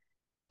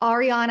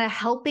 Ariana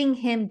helping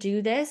him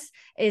do this,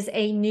 is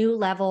a new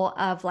level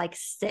of like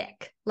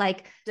sick.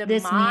 Like,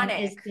 this man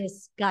is Demonic.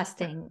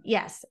 disgusting.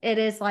 Yes, it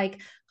is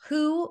like,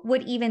 who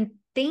would even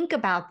think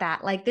about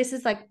that? Like, this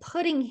is like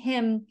putting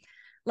him,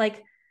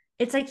 like,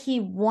 it's like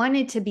he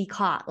wanted to be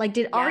caught. Like,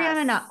 did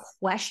Ariana not Yes.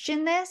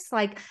 question this?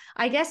 Like,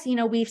 I guess,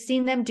 we've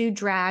seen them do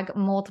drag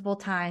multiple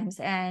times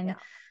and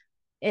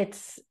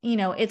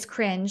Yeah. it's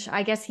cringe.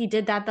 I guess he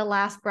did that the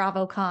last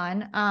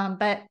Bravocon.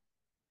 But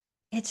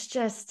it's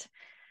just,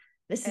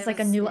 this is like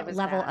a new It was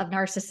level bad. of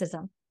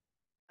narcissism.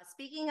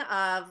 Speaking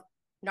of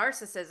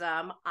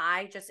narcissism,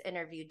 I just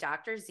interviewed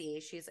Dr. Z.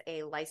 She's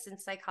a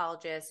licensed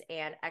psychologist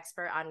and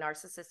expert on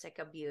narcissistic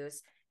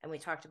abuse. and we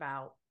talked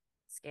about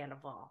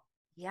Scandoval.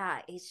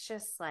 Yeah, it's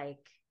just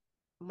like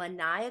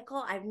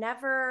maniacal. I've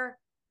never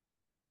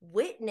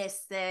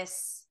witnessed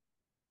this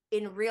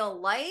in real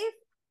life.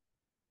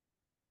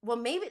 Well,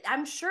 maybe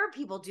I'm sure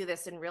people do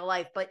this in real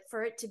life, but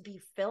for it to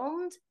be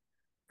filmed,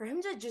 for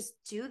him to just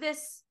do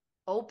this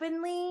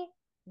openly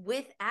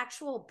with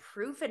actual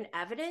proof and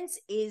evidence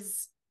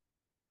is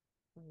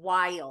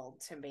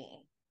wild to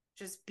me.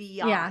 Just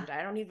Yeah. beyond.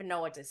 I don't even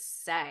know what to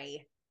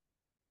say.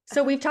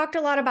 So we've talked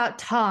a lot about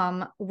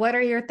Tom. What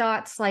are your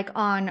thoughts like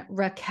on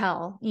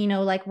Raquel? You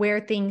know, like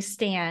where things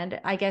stand.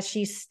 I guess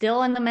she's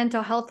still in the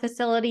mental health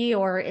facility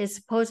or is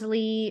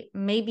supposedly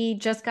maybe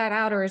just got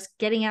out or is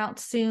getting out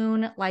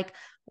soon. Like,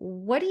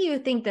 what do you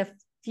think the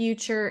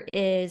future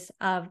is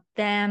of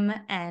them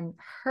and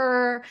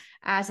her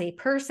as a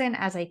person,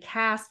 as a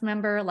cast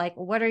member? Like,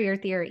 what are your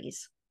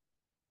theories?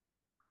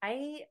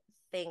 I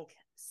think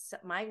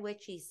my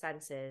witchy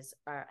senses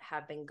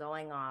have been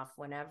going off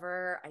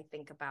whenever I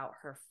think about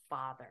her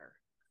father.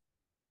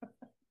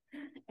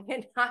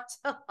 And not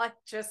to like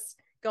just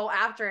go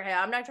after him.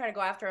 I'm not trying to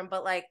go after him,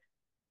 but like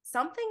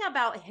something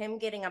about him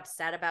getting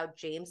upset about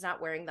James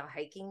not wearing the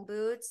hiking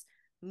boots.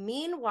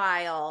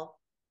 Meanwhile,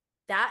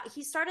 that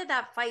he started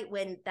that fight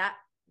when that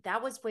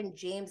was when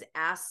James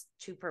asked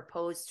to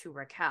propose to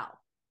Raquel.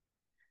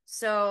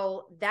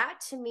 So that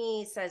to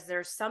me says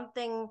there's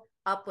something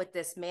up with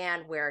this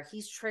man where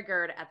he's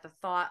triggered at the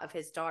thought of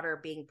his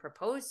daughter being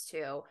proposed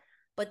to,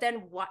 but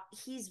then what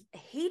he's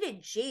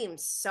hated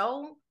James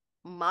so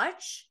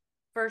much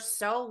for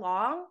so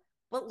long.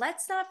 But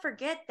let's not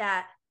forget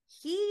that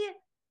he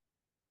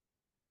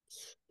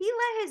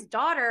let his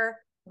daughter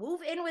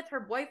move in with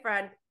her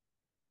boyfriend,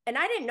 and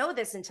I didn't know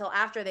this until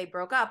after they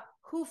broke up,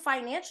 who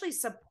financially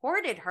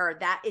supported her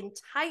that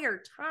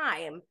entire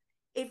time.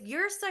 If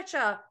you're such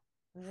a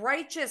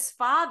righteous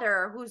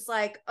father who's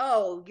like,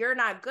 oh, you're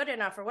not good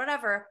enough or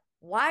whatever,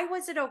 why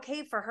was it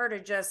okay for her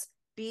to just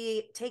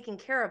be taken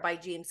care of by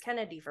James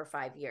Kennedy for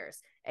 5 years?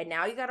 And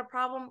now you got a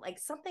problem? Like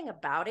something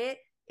about it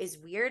is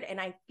weird. And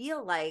I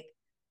feel like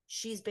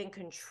she's been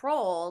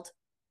controlled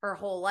her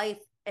whole life.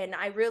 And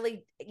I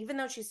really, even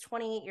though she's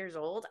 28 years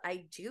old,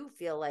 I do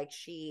feel like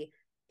she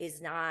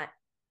is not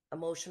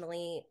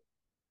emotionally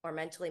or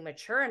mentally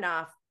mature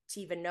enough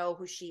to even know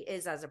who she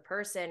is as a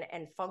person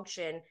and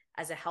function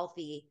as a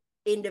healthy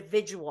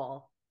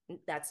individual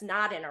that's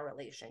not in a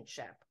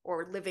relationship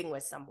or living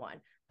with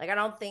someone. Like, I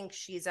don't think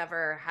she's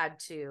ever had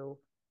to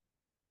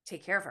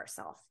take care of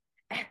herself.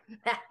 And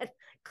that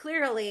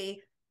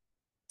clearly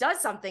does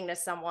something to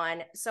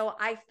someone. So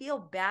I feel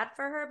bad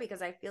for her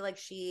because I feel like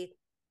she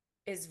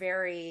is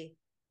very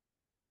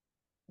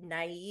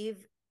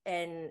naive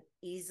and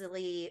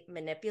easily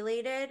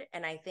manipulated.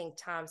 And I think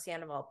Tom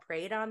Sandoval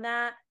preyed on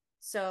that.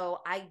 So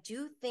I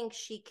do think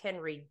she can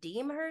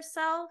redeem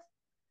herself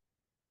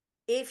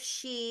if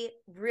she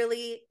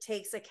really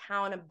takes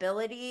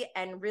accountability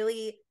and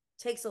really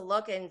takes a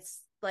look and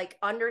like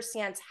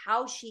understands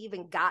how she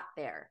even got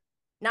there.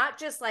 Not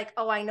just like,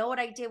 oh, I know what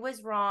I did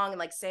was wrong and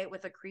like say it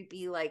with a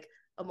creepy, like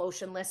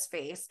emotionless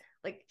face.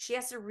 Like she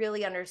has to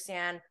really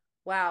understand,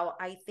 wow,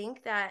 I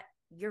think that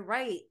you're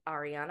right,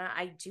 Ariana.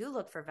 I do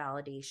look for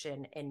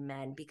validation in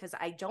men because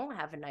I don't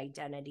have an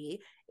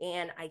identity.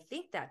 And I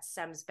think that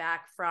stems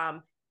back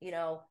from,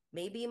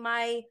 maybe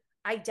my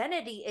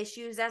identity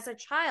issues as a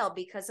child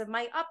because of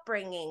my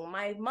upbringing.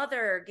 My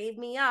mother gave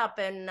me up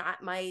and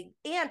my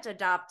aunt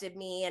adopted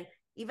me. And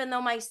even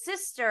though my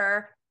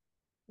sister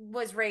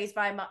was raised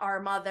by our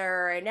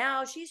mother and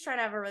now she's trying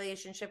to have a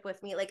relationship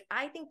with me, like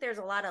I think there's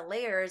a lot of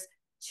layers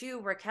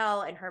to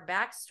Raquel and her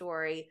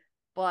backstory,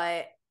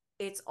 but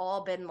it's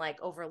all been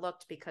like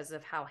overlooked because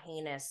of how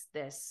heinous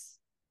this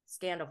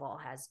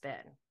Scandoval has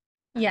been.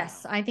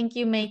 Yes, I think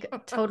you make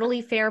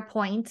totally fair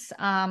points.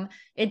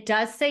 It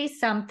does say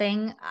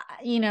something,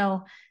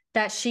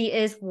 that she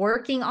is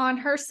working on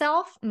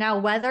herself. Now,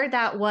 whether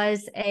that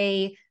was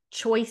a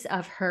choice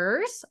of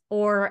hers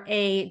or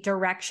a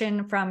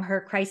direction from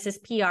her crisis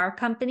PR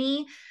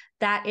company,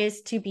 that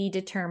is to be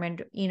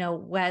determined,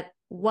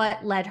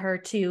 what led her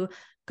to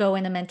go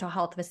in the mental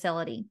health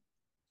facility.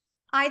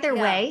 Either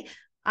Yeah. way,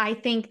 I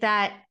think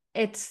that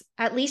it's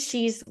at least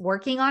she's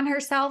working on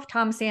herself.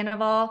 Tom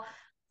Sandoval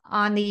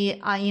on the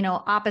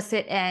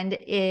opposite end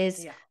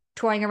is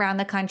touring around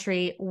the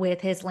country with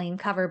his Lame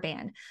cover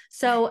band.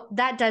 So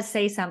that does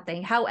say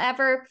something.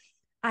 However,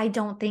 I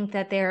don't think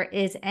that there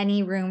is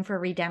any room for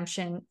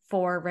redemption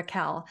for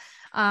Raquel.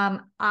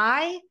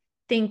 I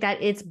think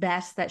that it's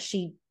best that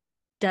she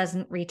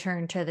doesn't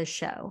return to the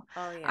show.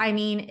 Oh yeah. I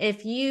mean,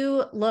 if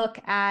you look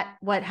at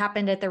what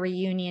happened at the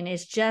reunion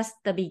is just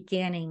the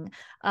beginning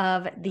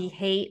of the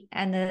hate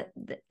and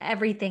the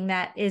everything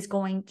that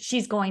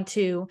she's going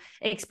to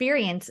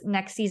experience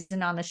next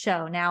season on the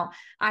show. Now,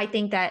 I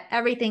think that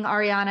everything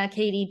Ariana,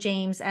 Katie,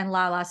 James, and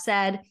Lala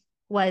said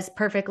was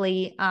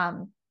perfectly,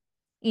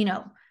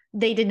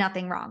 they did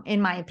nothing wrong,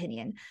 in my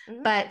opinion.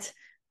 Mm-hmm. But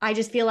I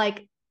just feel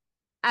like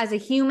as a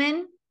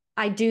human,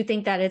 I do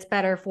think that it's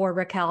better for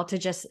Raquel to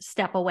just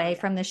step away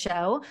from the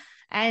show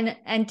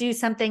and do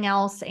something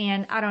else.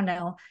 And I don't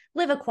know,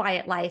 live a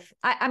quiet life.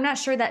 I'm not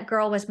sure that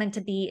girl was meant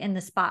to be in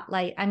the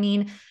spotlight. I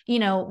mean,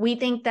 we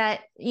think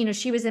that,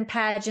 she was in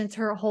pageants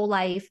her whole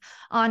life,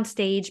 on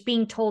stage,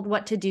 being told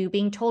what to do,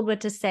 being told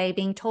what to say,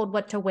 being told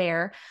what to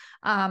wear.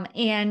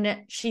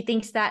 And she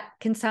thinks that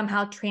can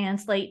somehow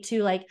translate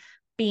to like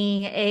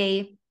being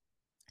a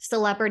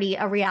celebrity,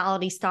 a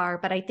reality star.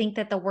 But I think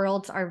that the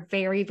worlds are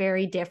very,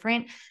 very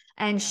different.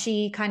 And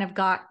she kind of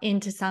got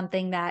into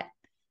something that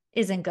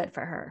isn't good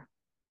for her.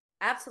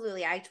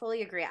 Absolutely. I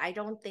totally agree. I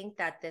don't think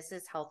that this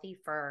is healthy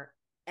for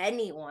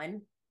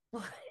anyone,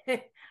 but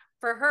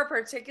for her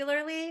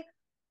particularly,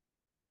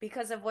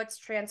 because of what's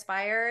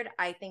transpired,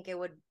 I think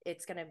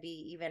it's going to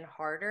be even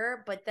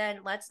harder. But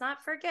then let's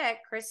not forget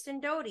Kristen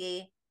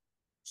Doty.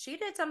 She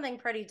did something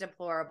pretty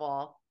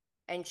deplorable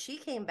and she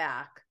came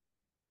back.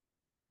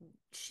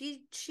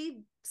 She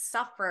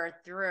suffered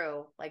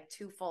through like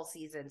 2 full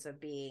seasons of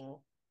being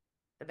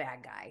the bad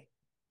guy.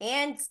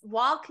 And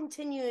while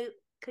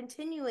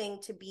continuing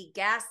to be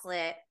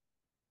gaslit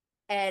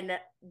and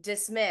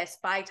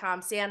dismissed by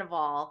Tom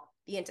Sandoval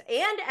and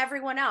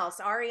everyone else.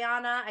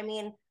 Ariana, I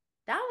mean,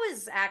 that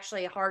was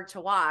actually hard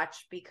to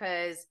watch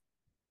because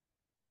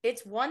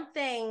it's one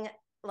thing,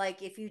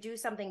 like, if you do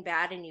something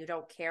bad and you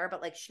don't care,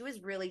 but like she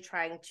was really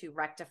trying to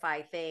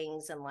rectify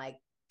things and like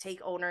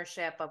take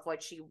ownership of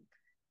what she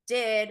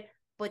did,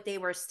 but they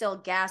were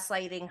still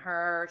gaslighting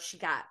her. She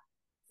got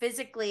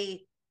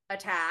physically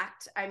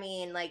attacked. I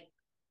mean, like,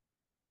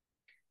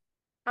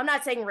 I'm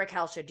not saying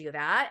Raquel should do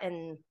that,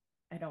 and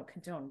I don't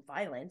condone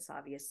violence,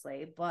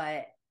 obviously,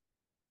 but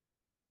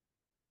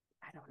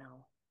I don't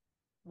know.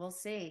 We'll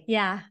see.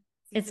 Yeah,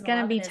 it's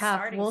going to be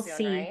tough. We'll soon,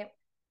 see. right?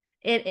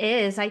 It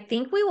is. I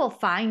think we will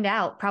find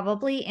out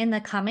probably in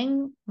the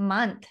coming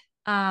month,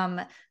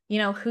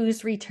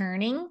 who's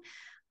returning.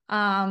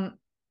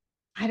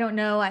 I don't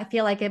know. I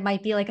feel like it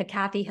might be like a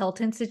Kathy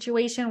Hilton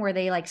situation where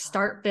they like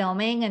start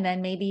filming and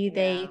then maybe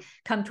they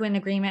come to an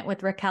agreement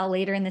with Raquel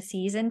later in the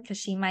season because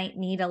she might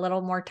need a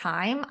little more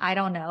time. I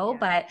don't know,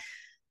 but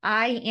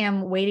I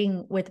am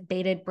waiting with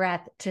bated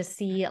breath to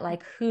see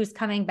like who's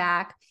coming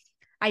back.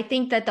 I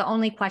think that the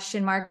only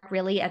question mark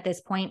really at this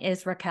point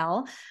is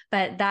Raquel,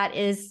 but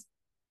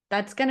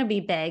that's going to be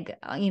big,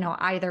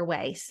 either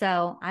way.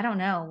 So I don't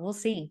know. We'll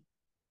see.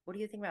 What do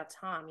you think about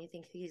Tom? You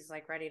think he's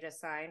like ready to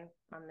sign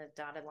on the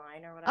dotted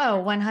line or whatever?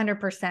 Oh,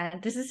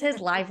 100%. This is his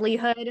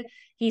livelihood.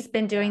 He's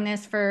been doing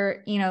this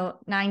for,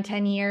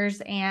 9-10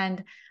 years,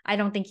 and I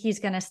don't think he's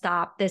going to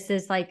stop. This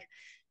is like,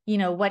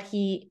 what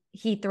he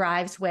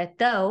thrives with.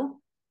 Though,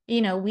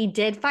 we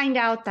did find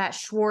out that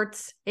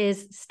Schwartz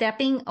is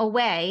stepping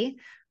away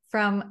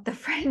from the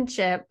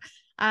friendship.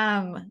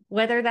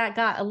 Whether that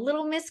got a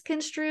little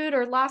misconstrued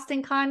or lost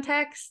in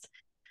context,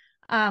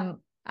 I'm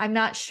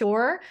not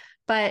sure,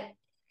 but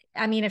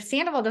I mean, if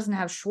Sandoval doesn't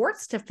have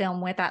Schwartz to film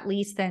with at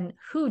least, then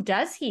who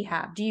does he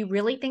have? Do you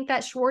really think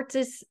that Schwartz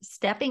is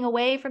stepping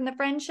away from the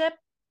friendship?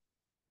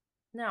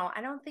 No,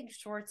 I don't think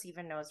Schwartz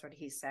even knows what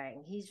he's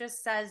saying. He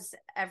just says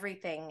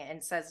everything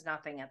and says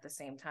nothing at the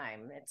same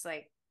time. It's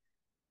like,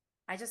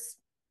 I just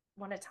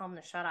want to tell him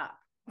to shut up.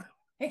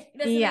 It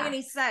doesn't make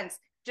any sense.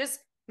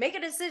 Just make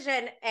a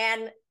decision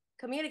and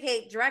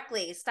communicate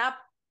directly. Stop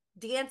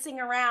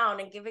dancing around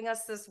and giving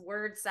us this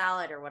word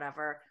salad or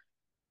whatever.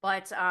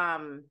 But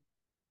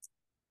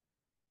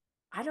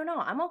I don't know.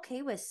 I'm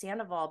okay with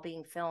Sandoval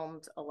being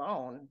filmed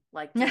alone.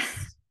 Like,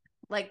 just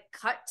like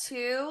cut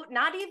to,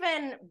 not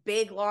even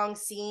big long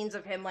scenes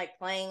of him like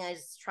playing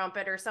his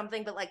trumpet or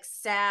something, but like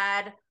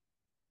sad,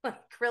 like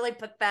really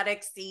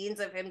pathetic scenes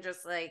of him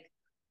just like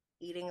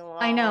eating alone.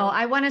 I know.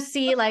 I want to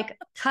see like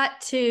cut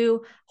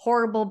to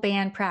horrible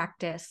band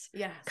practice.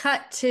 Yes.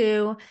 Cut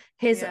to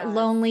his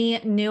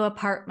lonely new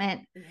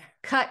apartment. Yeah.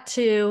 Cut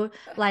to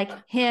like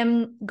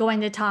him going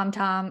to Tom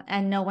Tom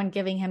and no one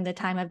giving him the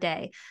time of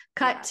day.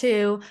 Cut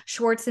to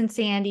Schwartz and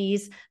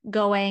Sandy's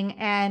going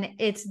and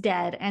it's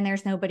dead and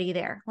there's nobody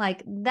there.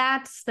 Like,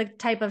 that's the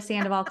type of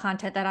Sandoval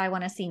content that I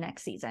want to see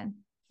next season.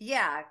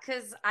 Yeah,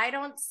 because I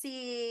don't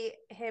see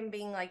him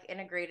being like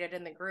integrated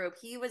in the group.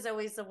 He was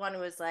always the one who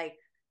was like,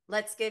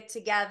 let's get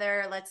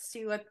together, let's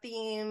do a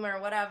theme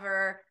or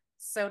whatever.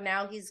 So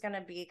now he's going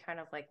to be kind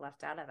of like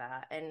left out of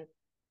that. And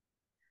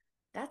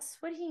that's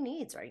what he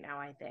needs right now,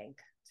 I think,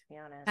 to be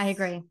honest. I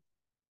agree.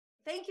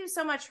 Thank you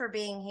so much for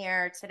being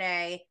here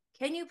today.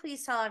 Can you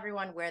please tell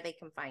everyone where they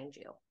can find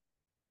you?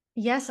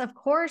 Yes, of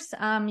course.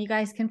 You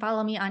guys can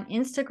follow me on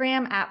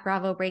Instagram at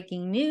Bravo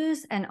Breaking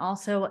News and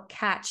also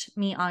catch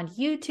me on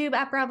YouTube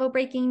at Bravo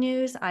Breaking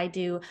News. I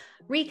do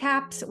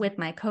recaps with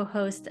my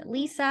co-host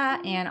Lisa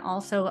and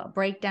also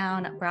break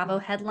down Bravo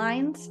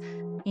headlines,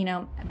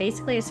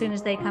 basically as soon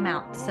as they come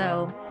out.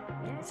 So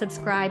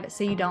subscribe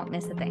so you don't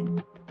miss a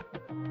thing.